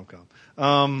 that's not a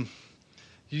rom-com.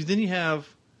 Then you have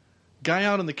guy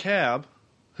out in the cab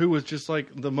who was just like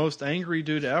the most angry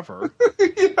dude ever.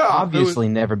 Obviously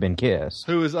never been kissed.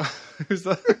 Who was the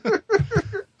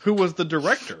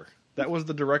director? That was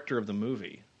the director of the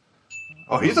movie.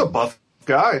 Oh, he's a buff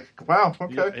guy. Wow,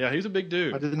 okay. Yeah, he's a big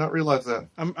dude. I did not realize that.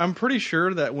 I'm pretty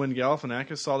sure that when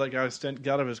Galifianakis saw that guy get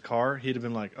out of his car, he'd have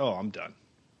been like, oh, I'm done.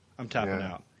 I'm tapping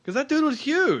out. Because that dude was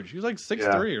huge. He was like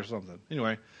 6'3" or something.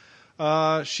 Anyway,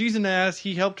 she's an ass.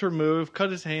 He helped her move, cut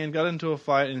his hand, got into a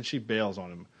fight, and she bails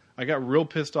on him. I got real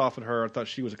pissed off at her. I thought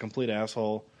she was a complete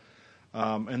asshole.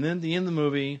 And then at the end of the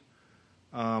movie,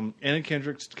 Anna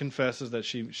Kendrick confesses that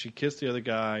she kissed the other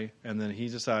guy, and then he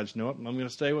decides, no, I'm going to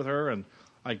stay with her, and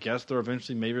I guess they're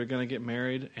eventually maybe going to get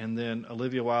married, and then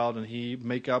Olivia Wilde and he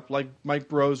make up like Mike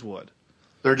Bros would.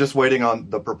 They're just waiting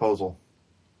on the proposal.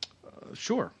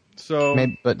 Sure. So,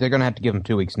 but they're going to have to give him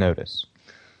 2 weeks' notice.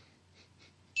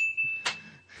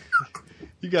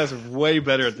 You guys are way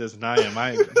better at this than I am.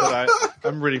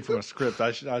 I'm reading from a script.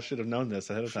 I should have known this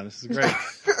ahead of time. This is great.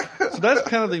 So that's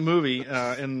kind of the movie,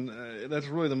 and that's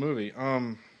really the movie.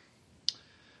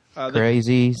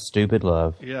 Crazy, stupid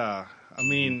love. Yeah. I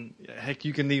mean, heck,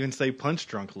 you can even say punch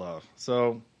drunk love.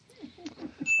 So,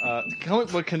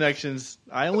 comic book connections,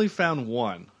 I only found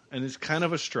one, and it's kind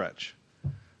of a stretch.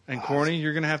 And Corny,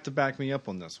 you're going to have to back me up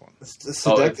on this one. It's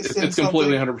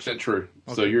completely 100% true.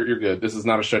 Okay. So you're good. This is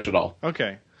not a stretch at all.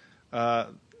 Okay.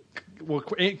 Well,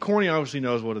 Corny obviously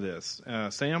knows what it is.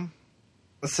 Sam?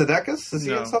 Sudeikis? Is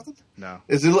he in something? No.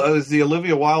 Is the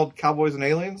Olivia Wilde Cowboys and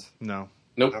Aliens? No.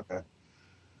 Nope. Okay.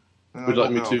 Would you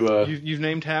like me to... You've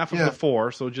named half of the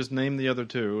 4, so just name the other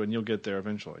 2, and you'll get there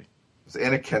eventually. Is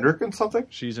Anna Kendrick in something?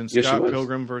 She's in Scott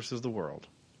Pilgrim versus the World.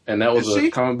 And that was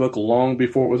a comic book long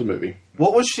before it was a movie.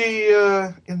 What was she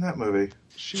in that movie?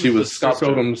 She was Scott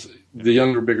Pilgrim's the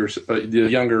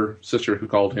younger sister who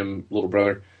called him little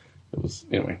brother. It was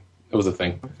a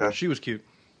thing. Okay. She was cute,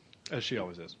 as she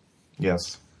always is.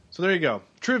 Yes. So there you go.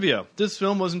 Trivia. This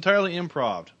film was entirely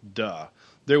improv. Duh.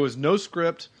 There was no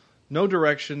script, no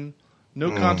direction, no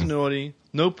continuity,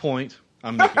 no point.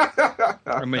 I'm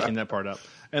making that part up.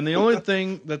 And the only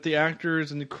thing that the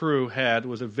actors and the crew had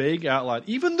was a vague outline.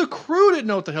 Even the crew didn't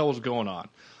know what the hell was going on.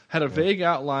 Had a vague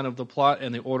outline of the plot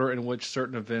and the order in which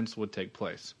certain events would take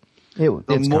place.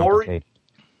 It's complicated,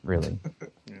 really.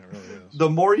 Yeah, it really is. The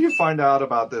more you find out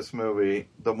about this movie,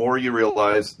 the more you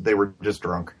realize they were just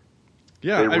drunk.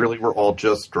 Yeah, they really were all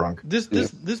just drunk.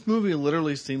 This movie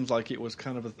literally seems like it was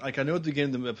kind of like I know at the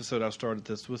beginning of the episode I started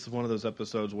this was one of those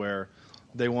episodes where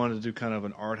they wanted to do kind of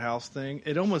an art house thing.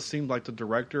 It almost seemed like the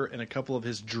director and a couple of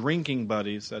his drinking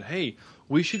buddies said, "Hey,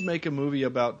 we should make a movie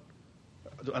about."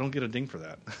 I don't get a ding for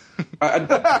that.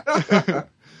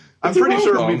 I'm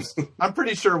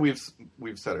pretty sure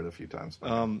we've said it a few times.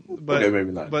 But okay,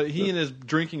 maybe not. But he and his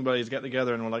drinking buddies got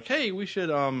together and were like, "Hey, we should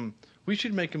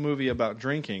make a movie about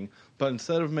drinking, but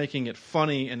instead of making it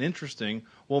funny and interesting,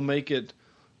 we'll make it."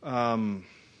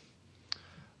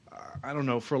 I don't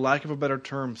know, for lack of a better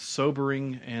term,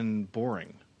 sobering and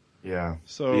boring. Yeah.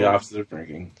 So the opposite of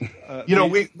drinking.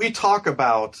 We talk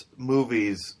about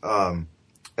movies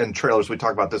and trailers. We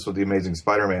talk about this with The Amazing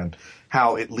Spider-Man,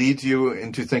 how it leads you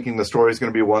into thinking the story is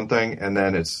going to be one thing and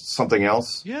then it's something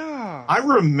else. Yeah. I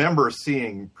remember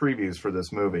seeing previews for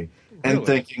this movie and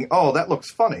thinking, "Oh, that looks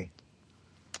funny."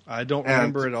 I don't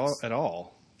remember it at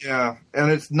all. Yeah, and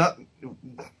it's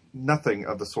nothing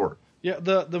of the sort. Yeah,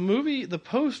 the movie, the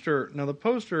poster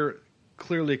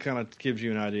clearly kind of gives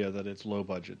you an idea that it's low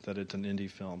budget, that it's an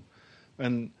indie film.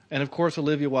 And of course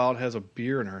Olivia Wilde has a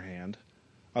beer in her hand.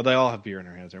 Oh, they all have beer in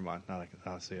their hands, never mind. Now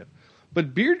I see it.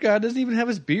 But Beard Guy doesn't even have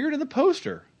his beard in the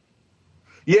poster.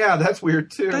 Yeah, that's weird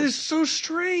too. That is so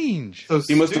strange. So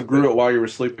he must have grew it while you were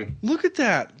sleeping. Look at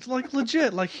that. It's like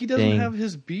legit, like he doesn't have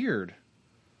his beard.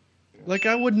 Like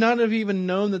I would not have even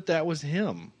known that was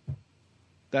him.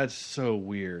 That's so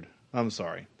weird. I'm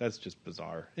sorry. That's just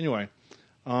bizarre. Anyway,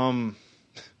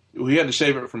 we had to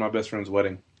shave it for my best friend's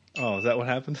wedding. Oh, is that what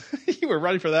happened? You were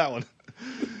ready for that one.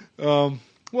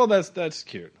 Well, that's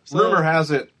cute. So, rumor has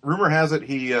it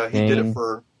he did it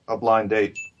for a blind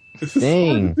date.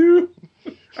 Dang.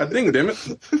 I think, damn it.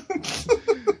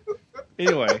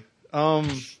 Anyway,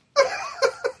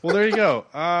 Well, there you go.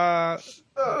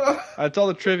 That's all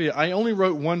the trivia. I only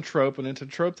wrote one trope, and it's a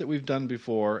trope that we've done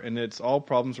before, and it's all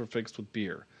problems are fixed with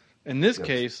beer. In this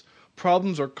case,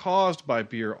 problems are caused by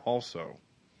beer also.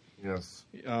 Yes.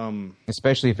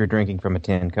 Especially if you're drinking from a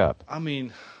tin cup. I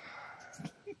mean,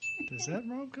 is that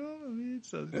rom-com? I mean,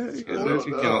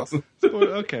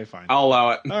 okay, fine. I'll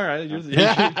allow it. All right,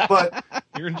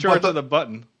 you're in charge of the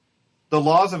button. The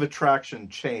laws of attraction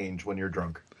change when you're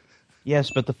drunk. Yes,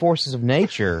 but the forces of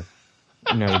nature,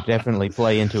 definitely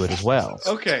play into it as well.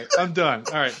 Okay, I'm done.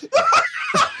 All right,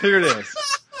 here it is.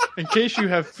 In case you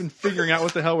have been figuring out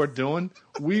what the hell we're doing,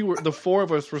 the four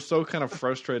of us were so kind of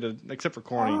frustrated, except for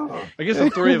Corny. I guess the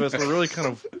three of us were really kind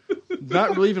of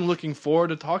not really even looking forward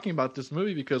to talking about this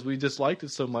movie because we disliked it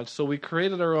so much. So we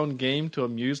created our own game to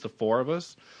amuse the four of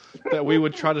us that we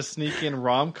would try to sneak in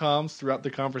rom-coms throughout the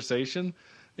conversation.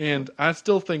 And I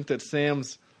still think that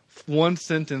Sam's one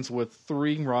sentence with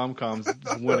 3 rom-coms is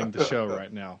winning the show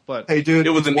right now. But hey, dude,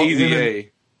 it was an easy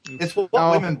A. It's what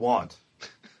women want.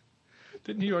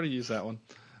 Didn't you already use that one?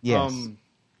 Yes.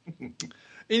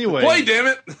 Anyway. Play, damn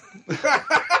it!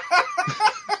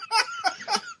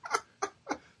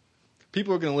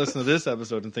 People are going to listen to this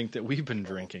episode and think that we've been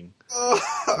drinking. I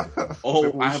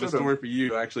have a story for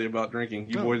you, actually, about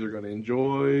drinking. You boys are going to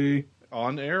enjoy...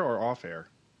 On air or off air?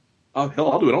 Oh,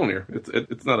 hell, I'll do it on air.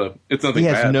 It's nothing bad. He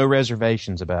has no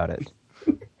reservations about it.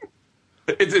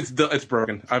 It's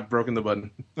broken. I've broken the button.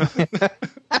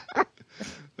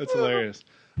 That's hilarious.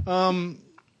 Do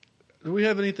we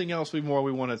have anything else we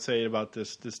want to say about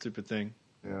this stupid thing?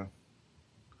 Yeah.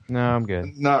 No, I'm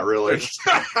good. Not really.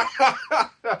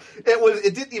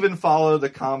 It didn't even follow the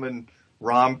common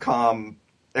rom-com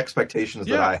expectations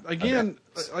that I had. Again,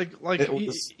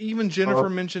 even Jennifer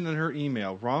mentioned in her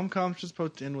email, rom-coms just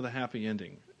supposed to end with a happy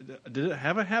ending. Did it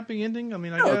have a happy ending? I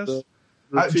mean, I guess.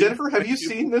 Jennifer, have you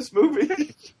seen this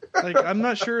movie? I'm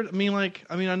not sure.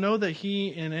 I know that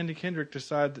he and Andy Kendrick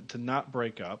decided to not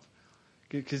break up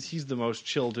because he's the most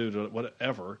chill dude or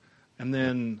whatever, and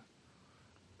then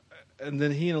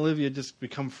he and Olivia just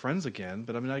become friends again.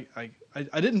 But I mean,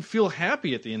 I didn't feel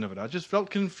happy at the end of it. I just felt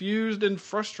confused and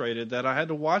frustrated that I had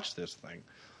to watch this thing.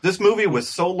 This movie was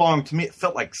so long to me; it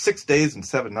felt like 6 days and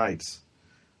 7 nights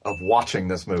of watching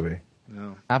this movie.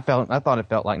 No, I thought it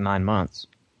felt like 9 months.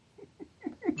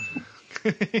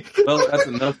 Well, that's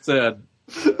enough said.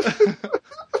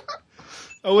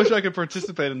 I wish I could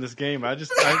participate in this game.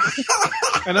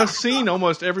 And I've seen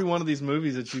almost every one of these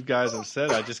movies that you guys have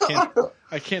said. I just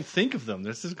can't think of them.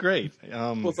 This is great.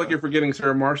 Well, it's like you're forgetting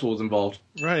Sarah Marshall was involved.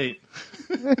 Right.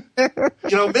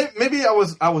 Maybe I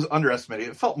was underestimating.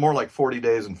 It felt more like 40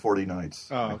 days and 40 nights.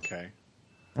 Oh, okay.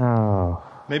 Oh.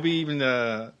 Maybe even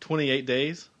 28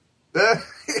 days.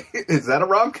 Is that a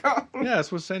rom-com? Yeah,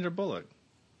 it's with Sandra Bullock.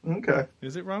 Okay.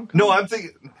 Is it rom-com? No, I'm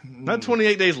thinking... Not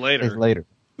 28 Days Later. Days Later.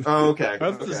 Oh, okay.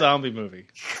 That's the zombie movie.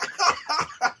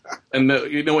 And,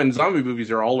 in zombie movies,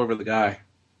 they're all over the guy.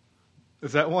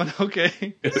 Is that one?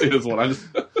 Okay. It is one.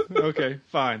 Okay,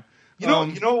 fine. You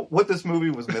know what this movie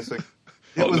was missing?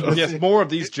 Missing, yes, more of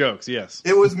these jokes, yes.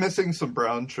 It was missing some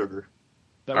brown sugar.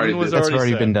 That one was That's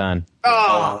already said. been done.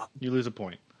 Oh! You lose a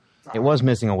point. It was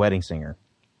missing a wedding singer.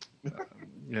 Yeah,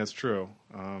 that's true.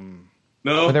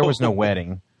 No. But there was no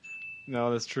wedding.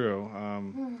 No, that's true.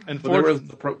 And there was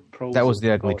that was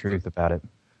the ugly truth about it.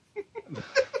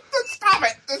 Stop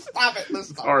it!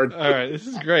 It's hard. All right, this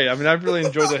is great. I mean, I've really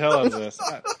enjoyed the hell out of this.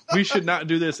 We should not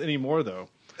do this anymore, though.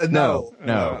 No.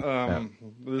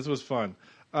 This was fun.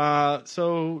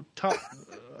 So top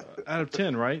out of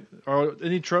 10, right? Or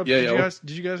any tropes? Yeah,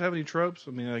 Did you guys have any tropes?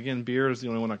 I mean, again, beer is the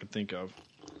only one I could think of.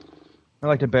 I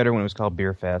liked it better when it was called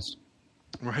Beer Fest.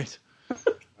 Right.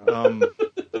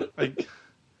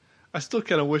 I still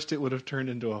kind of wished it would have turned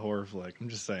into a horror flick. I'm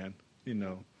just saying,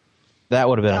 That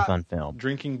would have been a fun film.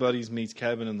 Drinking Buddies meets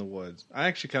Cabin in the Woods. I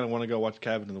actually kind of want to go watch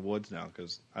Cabin in the Woods now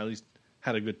because I at least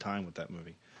had a good time with that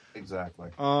movie. Exactly.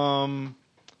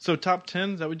 So top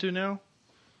 10, is that what we do now?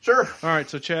 Sure. All right,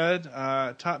 so Chad,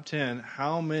 top 10,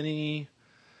 how many,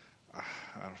 I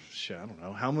don't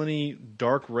know, how many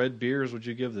dark red beers would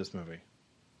you give this movie?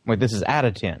 Wait, this is out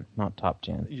of 10, not top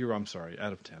 10. I'm sorry,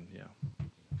 out of 10, yeah.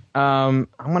 I'm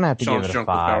going to have to give it a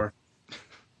 5.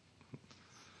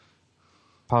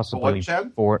 Possibly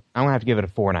 4. I'm going to have to give it a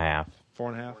 4.5.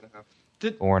 4.5?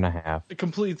 4.5.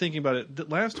 Completely thinking about it,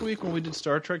 last week when we did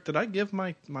Star Trek, did I give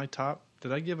my top,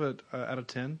 did I give it out of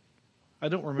 10? I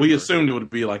don't remember. We assumed it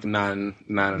would be like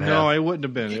 9.5. No, it wouldn't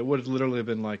have been. It would have literally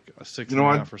been like a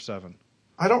 6.5 or 7.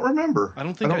 I don't remember. I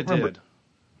don't think I did.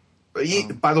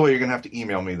 By the way, you're going to have to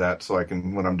email me that so I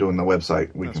can, when I'm doing the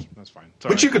website, that's fine.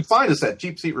 But you can find us at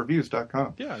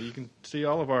cheapseatreviews.com. Yeah, you can see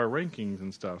all of our rankings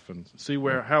and stuff and see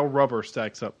how Rubber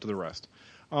stacks up to the rest.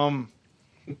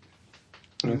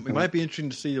 It might be interesting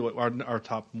to see what our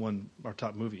top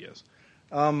movie is.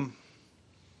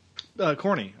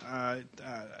 Corny,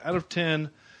 out of 10,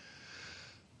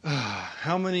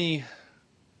 how many?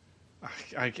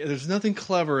 There's nothing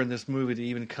clever in this movie to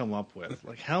even come up with.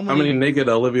 Like how many naked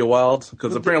Olivia Wilde?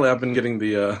 Because apparently I've been getting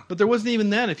the. But there wasn't even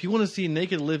that. If you want to see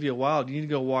naked Olivia Wilde, you need to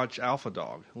go watch Alpha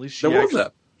Dog. At least She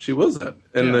was that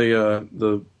in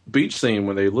the beach scene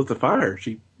when they lit the fire.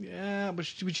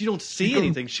 But you don't see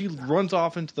anything. She runs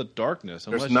off into the darkness.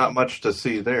 There's not much to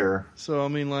see there. So I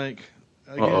mean, like,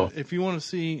 again, if you want to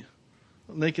see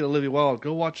naked Olivia Wilde,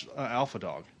 go watch Alpha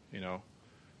Dog. You know,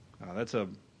 that's a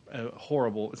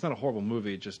horrible. It's not a horrible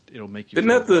movie. It'll make you. Isn't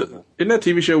that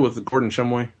TV show with Gordon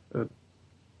Shumway?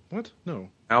 What? No.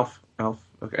 Alf.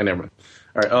 Okay, never mind.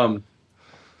 All right.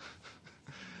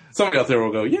 Somebody out there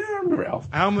will go, yeah, I remember Alf.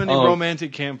 How many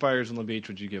romantic campfires on the beach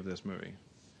would you give this movie?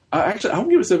 Actually, I'll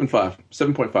give it 7.5.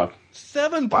 7.5.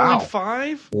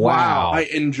 7.5? Wow. I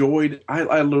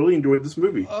literally enjoyed this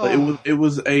movie. Oh. It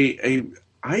was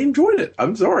I enjoyed it.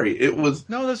 I'm sorry. It was.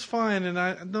 No, that's fine. And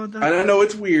I know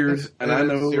it's weird, and I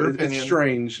know it's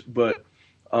strange, but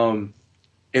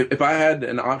if I had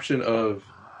an option of,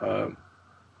 how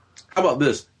about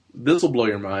this? This will blow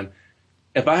your mind.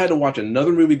 If I had to watch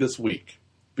another movie this week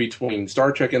between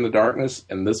Star Trek Into Darkness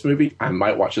and this movie, I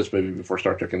might watch this movie before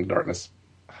Star Trek Into Darkness.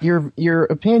 Your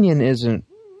opinion isn't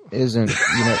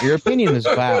your opinion is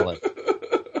valid.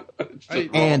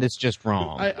 And it's just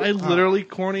wrong. I literally,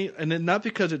 Corny, and then not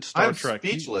because it's Star I'm Trek.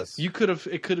 Speechless. You could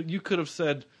have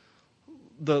said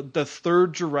the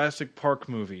third Jurassic Park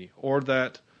movie or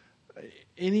that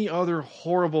any other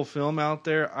horrible film out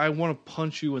there. I want to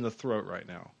punch you in the throat right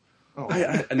now. Oh.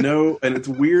 I know, and it's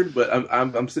weird, but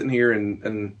I'm sitting here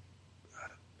and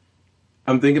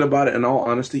I'm thinking about it. In all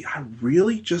honesty, I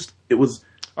really it was.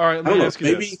 All right, let me ask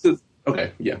you this.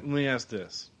 Okay, yeah. Let me ask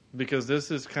this. Because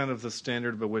this is kind of the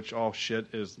standard by which all shit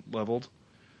is leveled.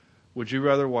 Would you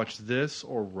rather watch this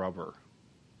or Rubber?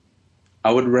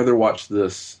 I would rather watch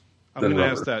this I'm than going to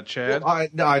Rubber. ask that, Chad. Well,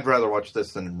 I'd rather watch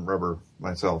this than Rubber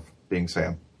myself, being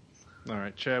Sam. All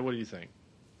right, Chad, what do you think?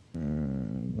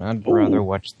 I'd rather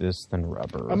watch this than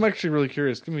Rubber. I'm actually really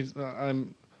curious. Give me.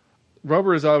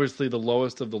 Rubber is obviously the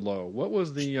lowest of the low. What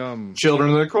was the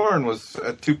Children of the Corn was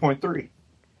at 2.3.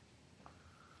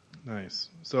 Nice.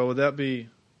 So would that be?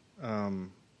 I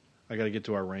got to get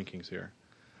to our rankings here.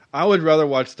 I would rather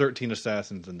watch 13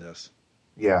 Assassins than this.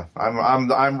 Yeah,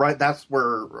 I'm right. That's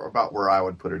about where I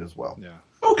would put it as well. Yeah.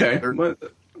 Okay.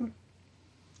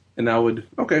 And I would.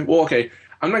 Okay. Well. Okay.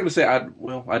 I'm not going to say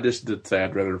I just did say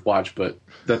I'd rather watch, but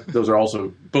those are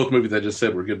also both movies I just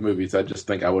said were good movies. I just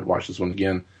think I would watch this one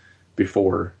again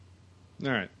before. All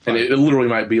right. Fine. And it literally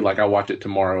might be like I watch it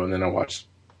tomorrow and then I watch,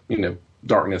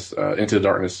 Darkness, Into the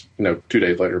Darkness, 2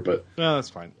 days later. But no,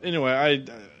 that's fine. Anyway,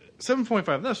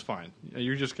 7.5. That's fine.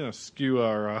 You're just going to skew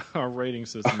our rating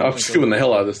system. I'm skewing the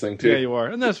hell out of this thing too. Yeah, you are,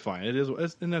 and that's fine. It is,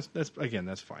 and that's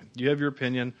fine. You have your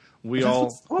opinion. None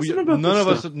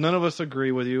of us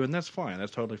agree with you, and that's fine.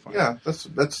 That's totally fine. Yeah,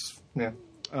 that's yeah.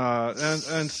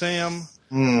 And Sam.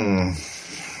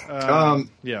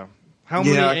 Yeah. How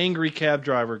many angry cab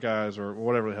driver guys or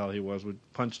whatever the hell he was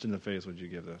punched in the face would you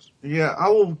give this? Yeah, I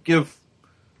will give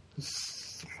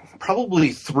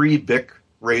probably 3 Bic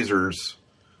razors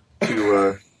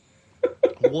to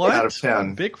what out of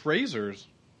 10. Bic razors.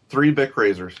 3 Bic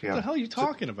razors. Yeah. What the hell are you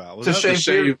talking about? To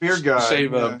shave beard guy.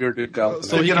 Shave bearded guy.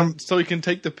 So he can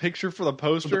take the picture for the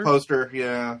poster. The poster.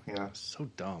 Yeah. So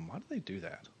dumb. Why do they do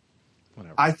that?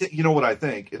 Whatever. I think you know what I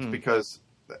think. It's because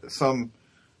it's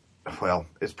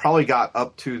probably got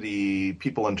up to the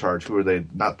people in charge. Who are they?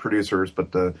 Not producers,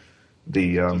 but the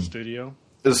studio.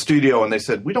 The studio, and they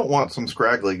said, we don't want some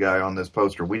scraggly guy on this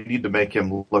poster. We need to make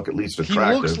him look at least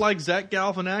attractive. He looks like Zach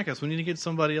Galifianakis. We need to get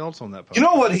somebody else on that poster. You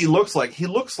know what he looks like? He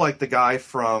looks like the guy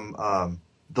from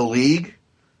The League,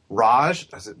 Raj.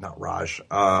 Is it not Raj?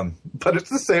 But it's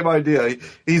the same idea.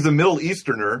 He's a Middle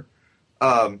Easterner,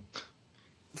 and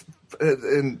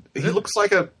he looks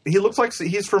like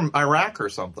he's from Iraq or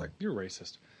something. You're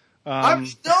racist. He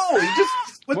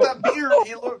just with that beard,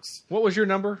 he looks. What was your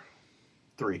number?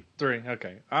 3.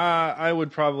 Okay. I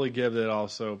would probably give it a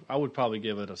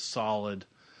solid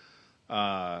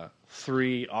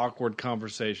 3 awkward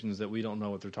conversations that we don't know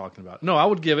what they're talking about. No, I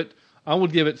would give it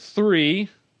 3.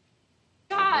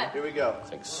 God. Here we go.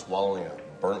 It's like swallowing a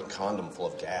burnt condom full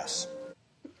of gas.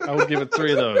 I would give it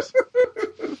 3 of those.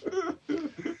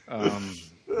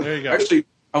 There you go. Actually,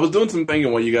 I was doing some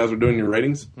thinking while you guys were doing your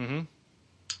ratings, Mm-hmm.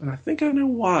 and I think I know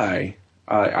why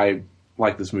I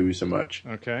like this movie so much.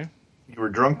 Okay. You were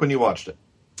drunk when you watched it.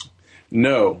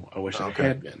 No, I wish I Okay.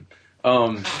 had been.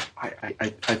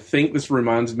 I think this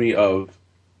reminds me of,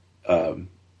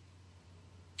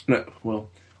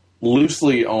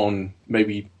 loosely on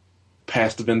maybe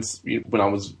past events when I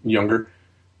was younger,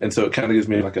 and so it kind of gives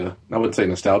me like I wouldn't say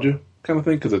nostalgia kind of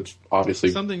thing, because it's obviously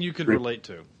Something you could relate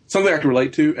to. something I can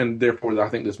relate to, and therefore I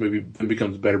think this movie then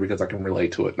becomes better because I can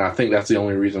relate to it, and I think that's the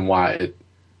only reason why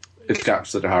it's got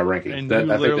such a high ranking. And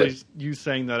I think that's- you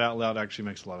saying that out loud actually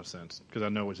makes a lot of sense, because I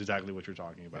know it's exactly what you're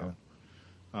talking about.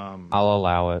 I'll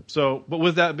allow it. So, but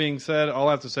with that being said, all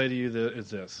I have to say to you is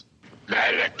this.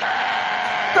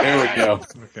 There we go.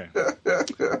 Okay.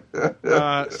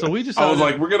 So we decided. I was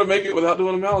like, we're gonna make it without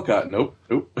doing a Malachite. Nope.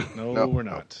 No, we're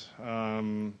not.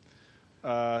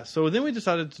 So then we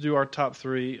decided to do our top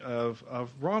 3 of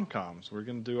rom-coms. We're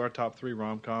going to do our top 3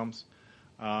 rom-coms.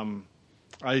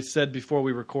 I said before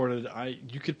we recorded,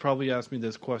 you could probably ask me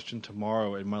this question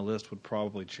tomorrow, and my list would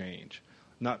probably change.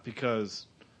 Not because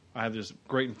I have this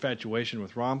great infatuation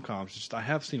with rom-coms, just I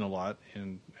have seen a lot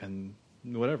and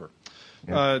whatever.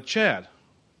 Yeah. Chad.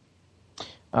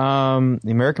 The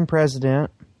American President.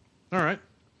 All right.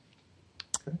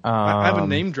 I have a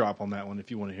name drop on that one if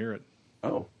you want to hear it.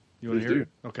 Oh. You want to hear it?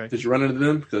 Okay. Did you run into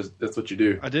them? Because that's what you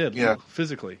do. I did. Yeah.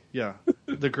 Physically, yeah.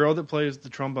 The girl that plays the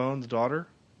trombone, the daughter,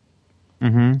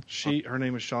 Mm-hmm. her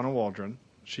name is Shauna Waldron.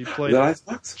 She Is played that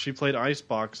Icebox? She played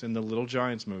Icebox in the Little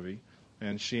Giants movie,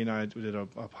 and she and I did a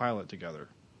pilot together.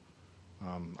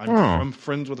 I'm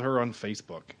friends with her on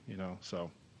Facebook, so.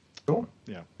 Cool.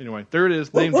 Yeah. Anyway, there it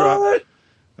is. Name drop.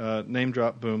 Name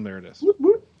drop. Boom. There it is.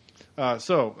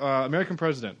 So, American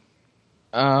President.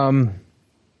 Ronald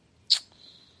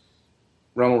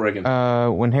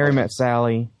Reagan. When Harry Met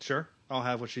Sally. Sure. I'll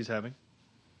have what she's having.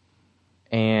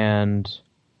 And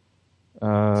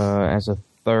as a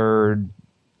third,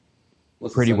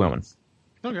 Pretty Woman.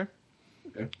 Okay.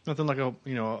 Nothing like a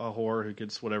whore who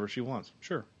gets whatever she wants.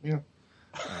 Sure. Yeah.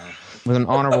 With an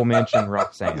honorable mention,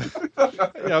 Roxanne.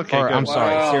 Yeah. Okay. Or, good. I'm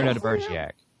sorry, Cyrano de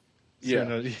Bergerac.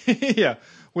 Yeah. Yeah.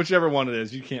 Whichever one it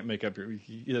is, you can't make up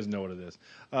he doesn't know what it is.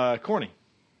 Corny.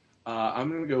 I'm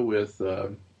going to go with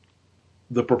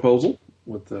The Proposal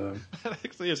with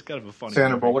Actually, it's kind of a funny.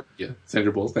 Sandra movie. Bullock. Yeah,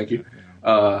 Sandra Bullock. Thank you.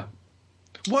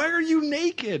 Why are you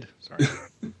naked? Sorry.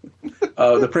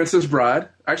 The Princess Bride.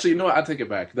 Actually, you know what? I take it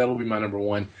back. That'll be my number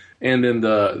 1. And then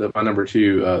my number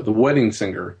 2, The Wedding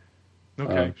Singer.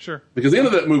 Okay, sure. Because the end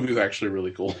of that movie is actually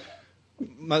really cool.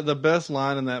 The best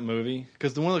line in that movie,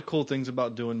 because one of the cool things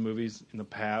about doing movies in the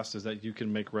past is that you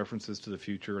can make references to the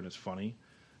future and it's funny,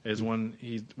 is when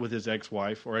he's with his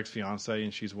ex-wife or ex-fiancée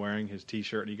and she's wearing his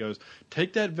T-shirt and he goes,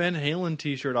 "Take that Van Halen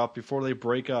T-shirt off before they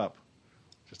break up."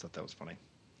 Just thought that was funny.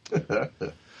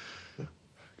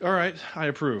 All right, I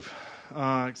approve.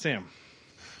 Sam.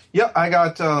 Yeah, I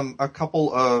got a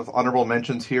couple of honorable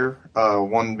mentions here.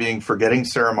 One being Forgetting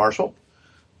Sarah Marshall,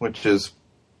 which is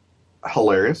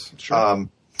hilarious. Sure.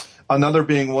 Another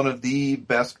being one of the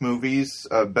best movies,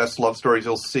 best love stories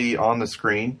you'll see on the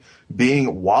screen,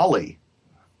 being WALL-E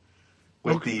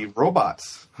with the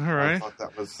robots. All right. I thought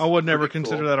that was I would never pretty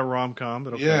consider cool. that a rom-com,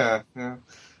 but okay. Yeah, yeah.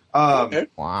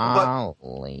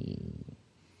 WALL-E.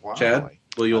 Wow. Chad,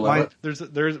 will you allow it? There's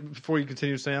before you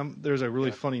continue, Sam. There's a really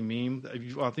funny meme.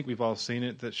 I think we've all seen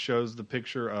it. That shows the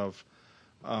picture of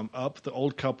Up, the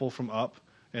old couple from Up,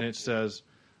 and it says,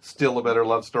 Still a better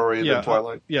love story than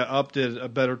Twilight. Up did a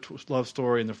better love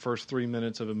story in the first 3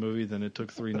 minutes of a movie than it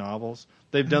took 3 novels.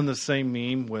 They've done the same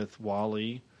meme with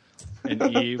WALL-E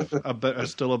and Eve,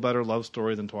 still a better love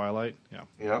story than Twilight.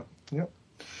 Yeah.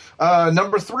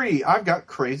 Number 3, I've got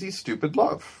Crazy Stupid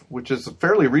Love, which is a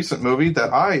fairly recent movie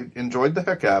that I enjoyed the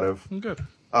heck out of. Good.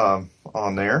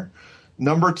 On there.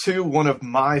 Number 2, one of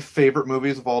my favorite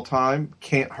movies of all time,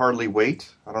 Can't Hardly Wait.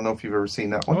 I don't know if you've ever seen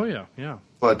that one. Oh, yeah.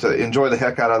 But enjoy the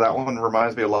heck out of that one.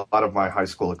 Reminds me a lot of my high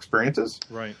school experiences.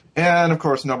 Right. And, of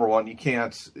course, number 1, you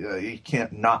can't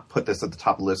not put this at the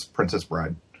top of the list, Princess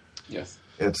Bride. Yes.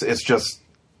 It's just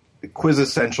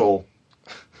quintessential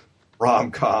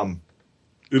rom-com.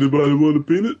 Anybody want a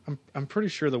peanut? I'm pretty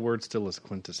sure the word still is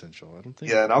quintessential. I don't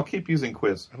think. Yeah, and I'll keep using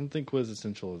quiz. I don't think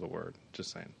quintessential is a word.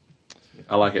 Just saying.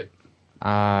 I like it.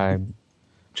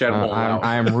 Chad won't allow it.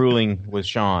 I am ruling with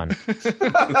Sean.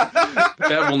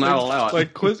 Chad will not allow it.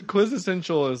 Like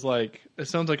quintessential is like, it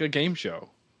sounds like a game show.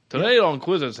 Today on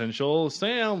Quintessential,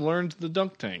 Sam learns the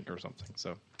dunk tank or something.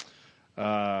 So,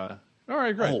 all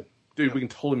right, great. Oh, dude, we can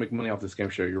totally make money off this game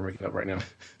show you're making up right now.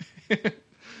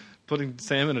 Putting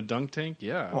Sam in a dunk tank?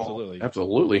 Yeah, absolutely.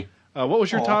 Absolutely. What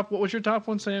was your top? What was your top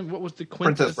one, Sam? What was the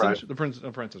Princess Bride. The Princess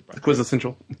Bride. The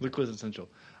Quintessential. The Quintessential.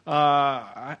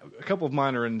 A couple of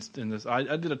mine are in this.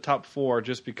 I did a top 4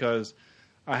 just because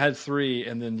I had 3,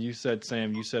 and then you said,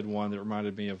 Sam, you said one that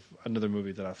reminded me of another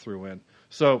movie that I threw in.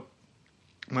 So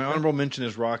my honorable mention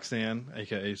is Roxanne,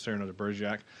 a.k.a. Cyrano de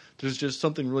Bergerac. There's just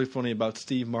something really funny about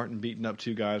Steve Martin beating up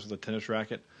 2 guys with a tennis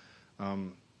racket.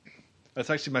 That's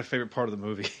actually my favorite part of the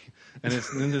movie, and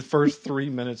it's in the first 3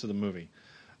 minutes of the movie.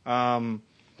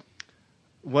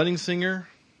 Wedding Singer,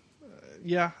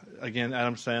 yeah, again,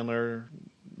 Adam Sandler,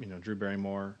 Drew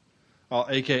Barrymore,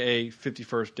 a.k.a. 50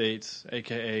 First Dates,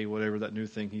 a.k.a. whatever that new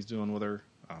thing he's doing with her.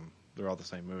 They're all the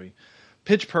same movie.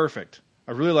 Pitch Perfect.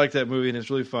 I really like that movie, and it's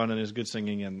really fun, and it's good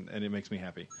singing, and it makes me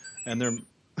happy. And they're...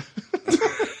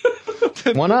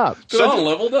 One up. Sean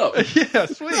leveled up. Yeah,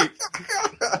 sweet.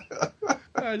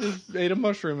 I just ate a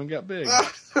mushroom and got big.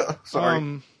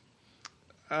 Sorry.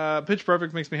 Pitch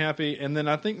Perfect makes me happy. And then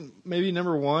I think maybe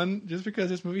number 1, just because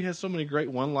this movie has so many great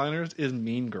one-liners, is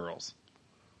Mean Girls.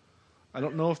 I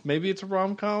don't know if maybe it's a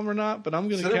rom-com or not, but I'm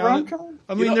going to count it.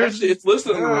 I mean, it's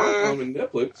listed on the rom-com in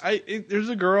Netflix. There's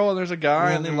a girl and there's a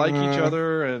guy, and they like each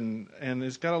other, and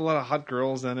it's got a lot of hot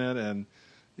girls in it, and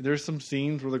there's some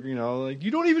scenes where like,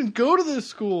 you don't even go to this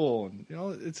school. And,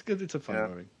 it's good. It's a fun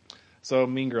movie. So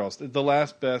Mean Girls, the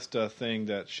last best thing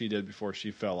that she did before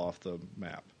she fell off the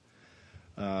map.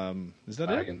 Is that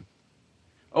it?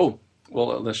 Oh,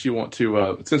 well, unless you want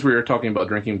to, since we were talking about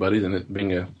Drinking Buddies and it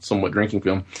being a somewhat drinking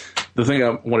film, the thing I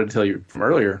wanted to tell you from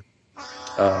earlier.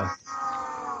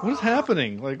 What is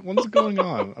happening? Like, what's going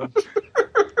on?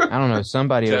 I don't know.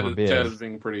 Somebody overbid. Chad is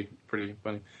being pretty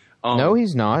funny. No,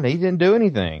 he's not. He didn't do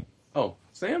anything. Oh,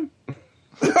 Sam?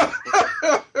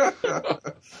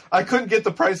 I couldn't get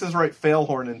the Price is Right fail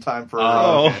horn in time for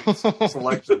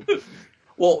selection.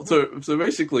 Well, so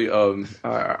basically,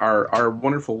 our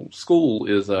wonderful school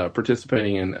is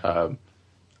participating in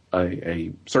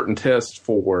a certain test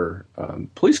for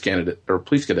police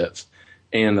cadets,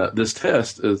 and this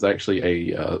test is actually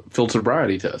a field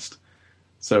sobriety test.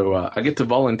 So I get to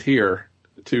volunteer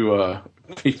to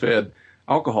be fed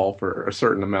alcohol for a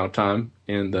certain amount of time,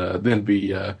 and then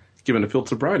be given a field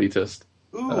sobriety test.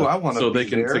 Ooh, I want to. So they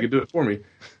can do it for me,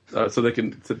 so they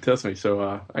can test me.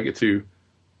 So I get to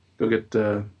go get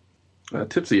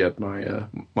tipsy at my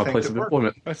place of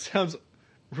employment. That sounds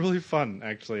really fun,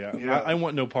 actually. I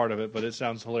want no part of it, but it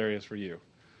sounds hilarious for you.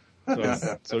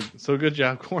 So good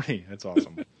job, Corny. That's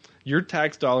awesome. Your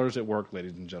tax dollars at work,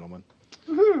 ladies and gentlemen.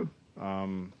 Woohoo!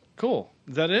 Cool.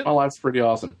 Is that it? My life's pretty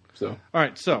awesome. So all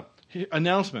right. So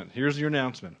announcement. Here's your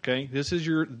announcement. Okay, this is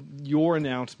your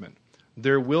announcement.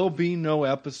 There will be no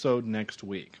episode next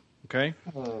week. Okay,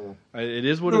 it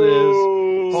is what it is.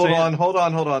 Hold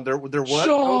on. There what?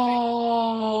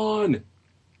 Sean.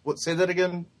 What? Say that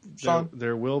again, Sean.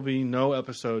 There will be no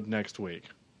episode next week.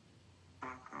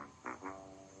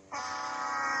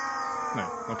 No.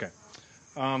 Okay.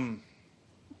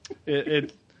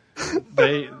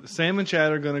 Sam and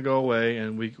Chad are going to go away,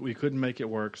 and we couldn't make it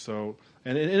work. So,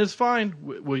 and it is fine.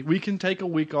 We can take a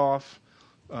week off.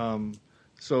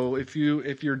 So if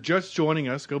you're just joining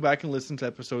us, go back and listen to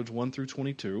episodes 1 through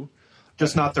 22.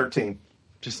 Just not 13.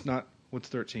 Just not. What's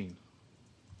 13?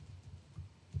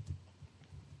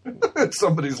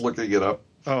 Somebody's looking it up.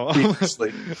 Oh,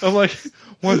 I'm like,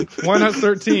 why not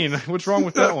 13? What's wrong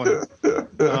with that one?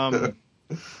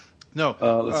 No.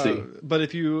 Let's see. But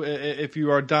if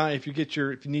you are dying, if you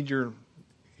need your,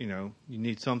 you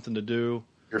need something to do.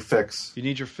 Your fix. You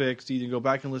need your fix. Either go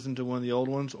back and listen to one of the old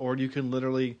ones, or you can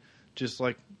literally just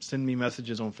send me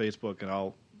messages on Facebook, and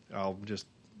I'll just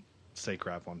say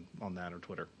crap on that or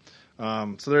Twitter.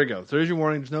 So there you go. So there's your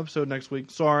warning. There's no episode next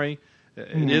week. Sorry.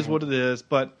 It is what it is,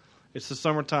 but it's the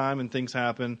summertime and things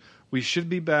happen. We should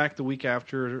be back the week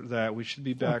after that. We should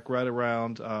be back right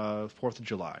around 4th of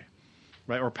July,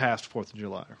 right? Or past 4th of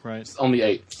July, right? It's on the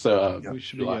 8th. So we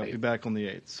should be back on the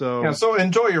 8th. So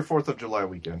enjoy your 4th of July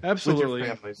weekend. Absolutely. With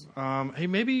your families. Hey,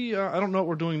 maybe I don't know what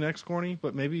we're doing next, Corny,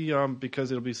 but maybe because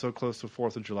it'll be so close to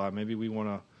 4th of July, maybe we want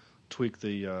to tweak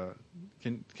the.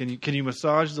 Can you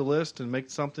massage the list and make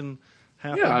something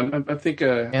happen? Yeah, I think.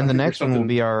 And the next one will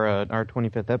be our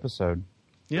 25th episode.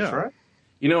 Yeah, that's right.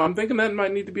 I'm thinking that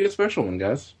might need to be a special one,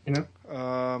 guys.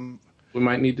 We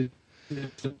might need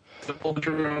to pull the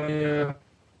trigger on the.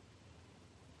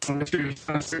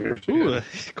 Ooh,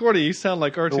 Corny, you sound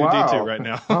like R2D2 right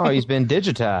now. Oh, he's been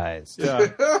digitized. Yeah,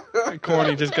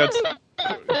 Corny just got.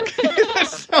 That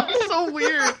sounds so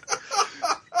weird.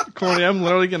 Corny, I'm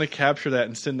literally going to capture that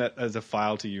and send that as a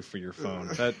file to you for your phone.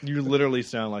 That you literally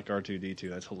sound like R2D2.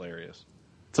 That's hilarious.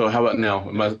 So how about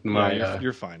now?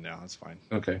 You're fine now. That's fine.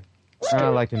 Okay. I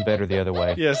liked him better the other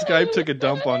way. Yeah, Skype took a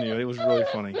dump on you. It was really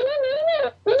funny.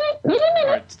 All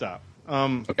right, stop.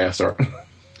 Okay, I'll start.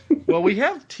 Well, we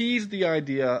have teased the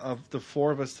idea of the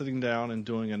four of us sitting down and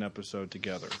doing an episode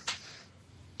together.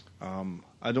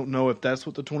 I don't know if that's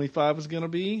what the 25 is going to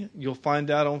be. You'll find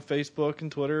out on Facebook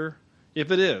and Twitter.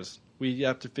 If it is, we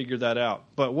have to figure that out.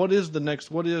 But what is the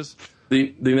next? What is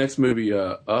the next movie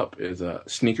up is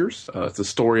Sneakers. It's a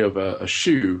story of a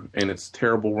shoe and its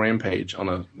terrible rampage on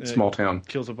a small town.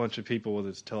 Kills a bunch of people with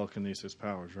its telekinesis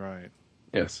powers, right?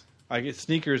 Yes. I guess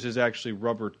Sneakers is actually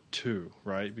Rubber 2,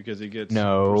 right? Because it gets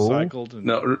No. recycled. And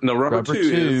No, Rubber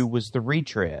 2 was the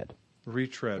retread.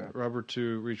 Retread. Rubber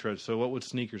 2, retread. So what would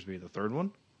Sneakers be? The third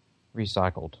one?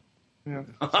 Recycled. Yeah.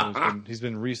 So he's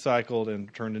been recycled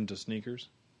and turned into Sneakers?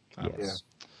 Yes.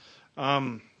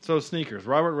 So Sneakers.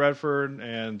 Robert Redford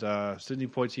and Sidney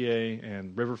Poitier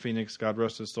and River Phoenix, God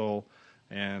rest his soul,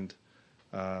 and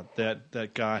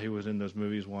that guy who was in those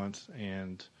movies once,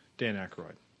 and Dan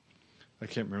Aykroyd. I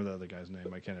can't remember the other guy's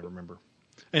name. I can't ever remember.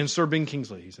 And Sir Ben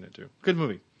Kingsley, he's in it too. Good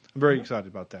movie. I'm very excited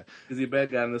about that. Is he a bad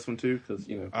guy in this one too? Because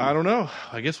I don't know.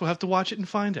 I guess we'll have to watch it and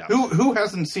find out. Who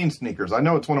hasn't seen Sneakers? I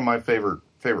know it's one of my favorite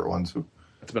ones.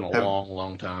 It's been a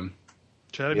long time.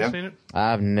 Chad, have you seen it?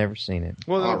 I've never seen it.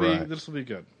 Well, this will be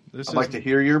good. I'd like to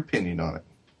hear your opinion on it.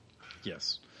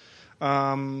 Yes.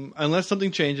 Unless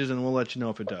something changes, and we'll let you know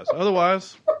if it does.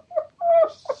 Otherwise,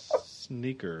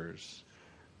 Sneakers.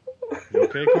 You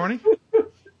okay, Corny?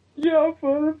 Yeah, I'm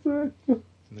fine.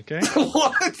 Okay.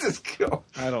 What is go?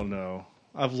 I don't know.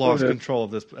 I've lost control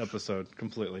of this episode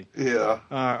completely. Yeah.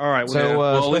 All right. So,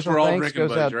 at least special we're all thanks drinking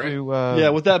goes out buddies, to... yeah,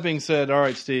 with that being said, all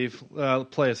right, Steve,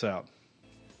 play us out.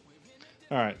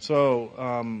 All right.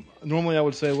 So, normally I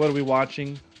would say, what are we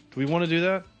watching? Do we want to do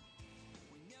that?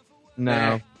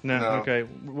 No. No. Okay.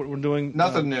 We're doing...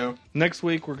 Nothing new. Next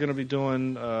week, we're going to be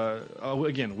doing,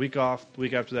 again, week off.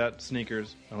 Week after that,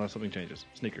 Sneakers, unless something changes.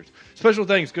 Sneakers. Special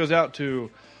thanks goes out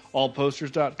to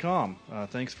allposters.com.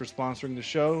 Thanks for sponsoring the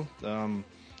show.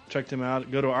 Check them out.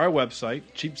 Go to our website,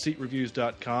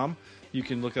 cheapseatreviews.com. You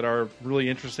can look at our really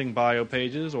interesting bio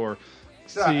pages or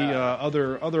see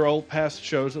other old past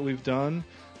shows that we've done.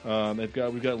 We've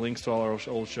got links to all our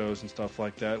old shows and stuff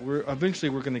like that. Eventually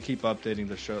we're going to keep updating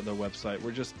the website.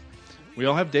 We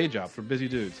all have day jobs. We're busy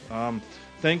dudes.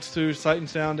 Thanks to Sight and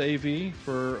Sound AV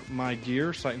for my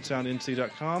gear,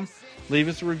 sightandsoundnc.com. Leave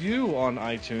us a review on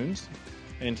iTunes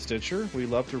and Stitcher. We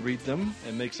love to read them.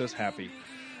 It makes us happy.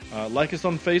 Like us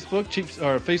on Facebook,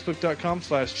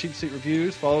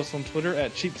 facebook.com/cheapseatreviews. Follow us on Twitter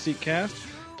at cheapseatcast.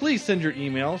 Please send your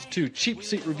emails to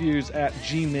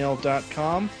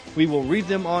cheapseatreviews@gmail.com. We will read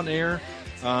them on air.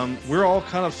 We're all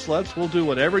kind of sluts. We'll do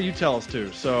whatever you tell us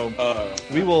to. So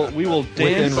we will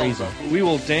dance. Within reason. We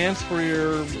will dance for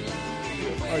your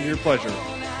pleasure.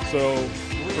 So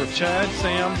for Chad,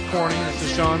 Sam, Corny, this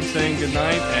is Sean saying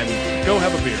goodnight and go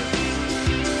have a beer.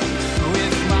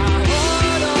 With my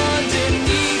heart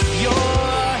underneath your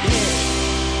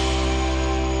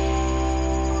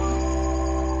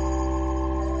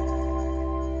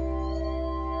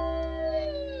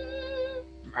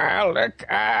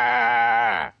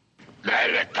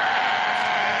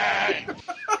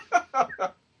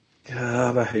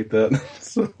God, I hate that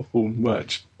so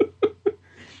much.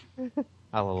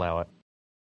 I'll allow it.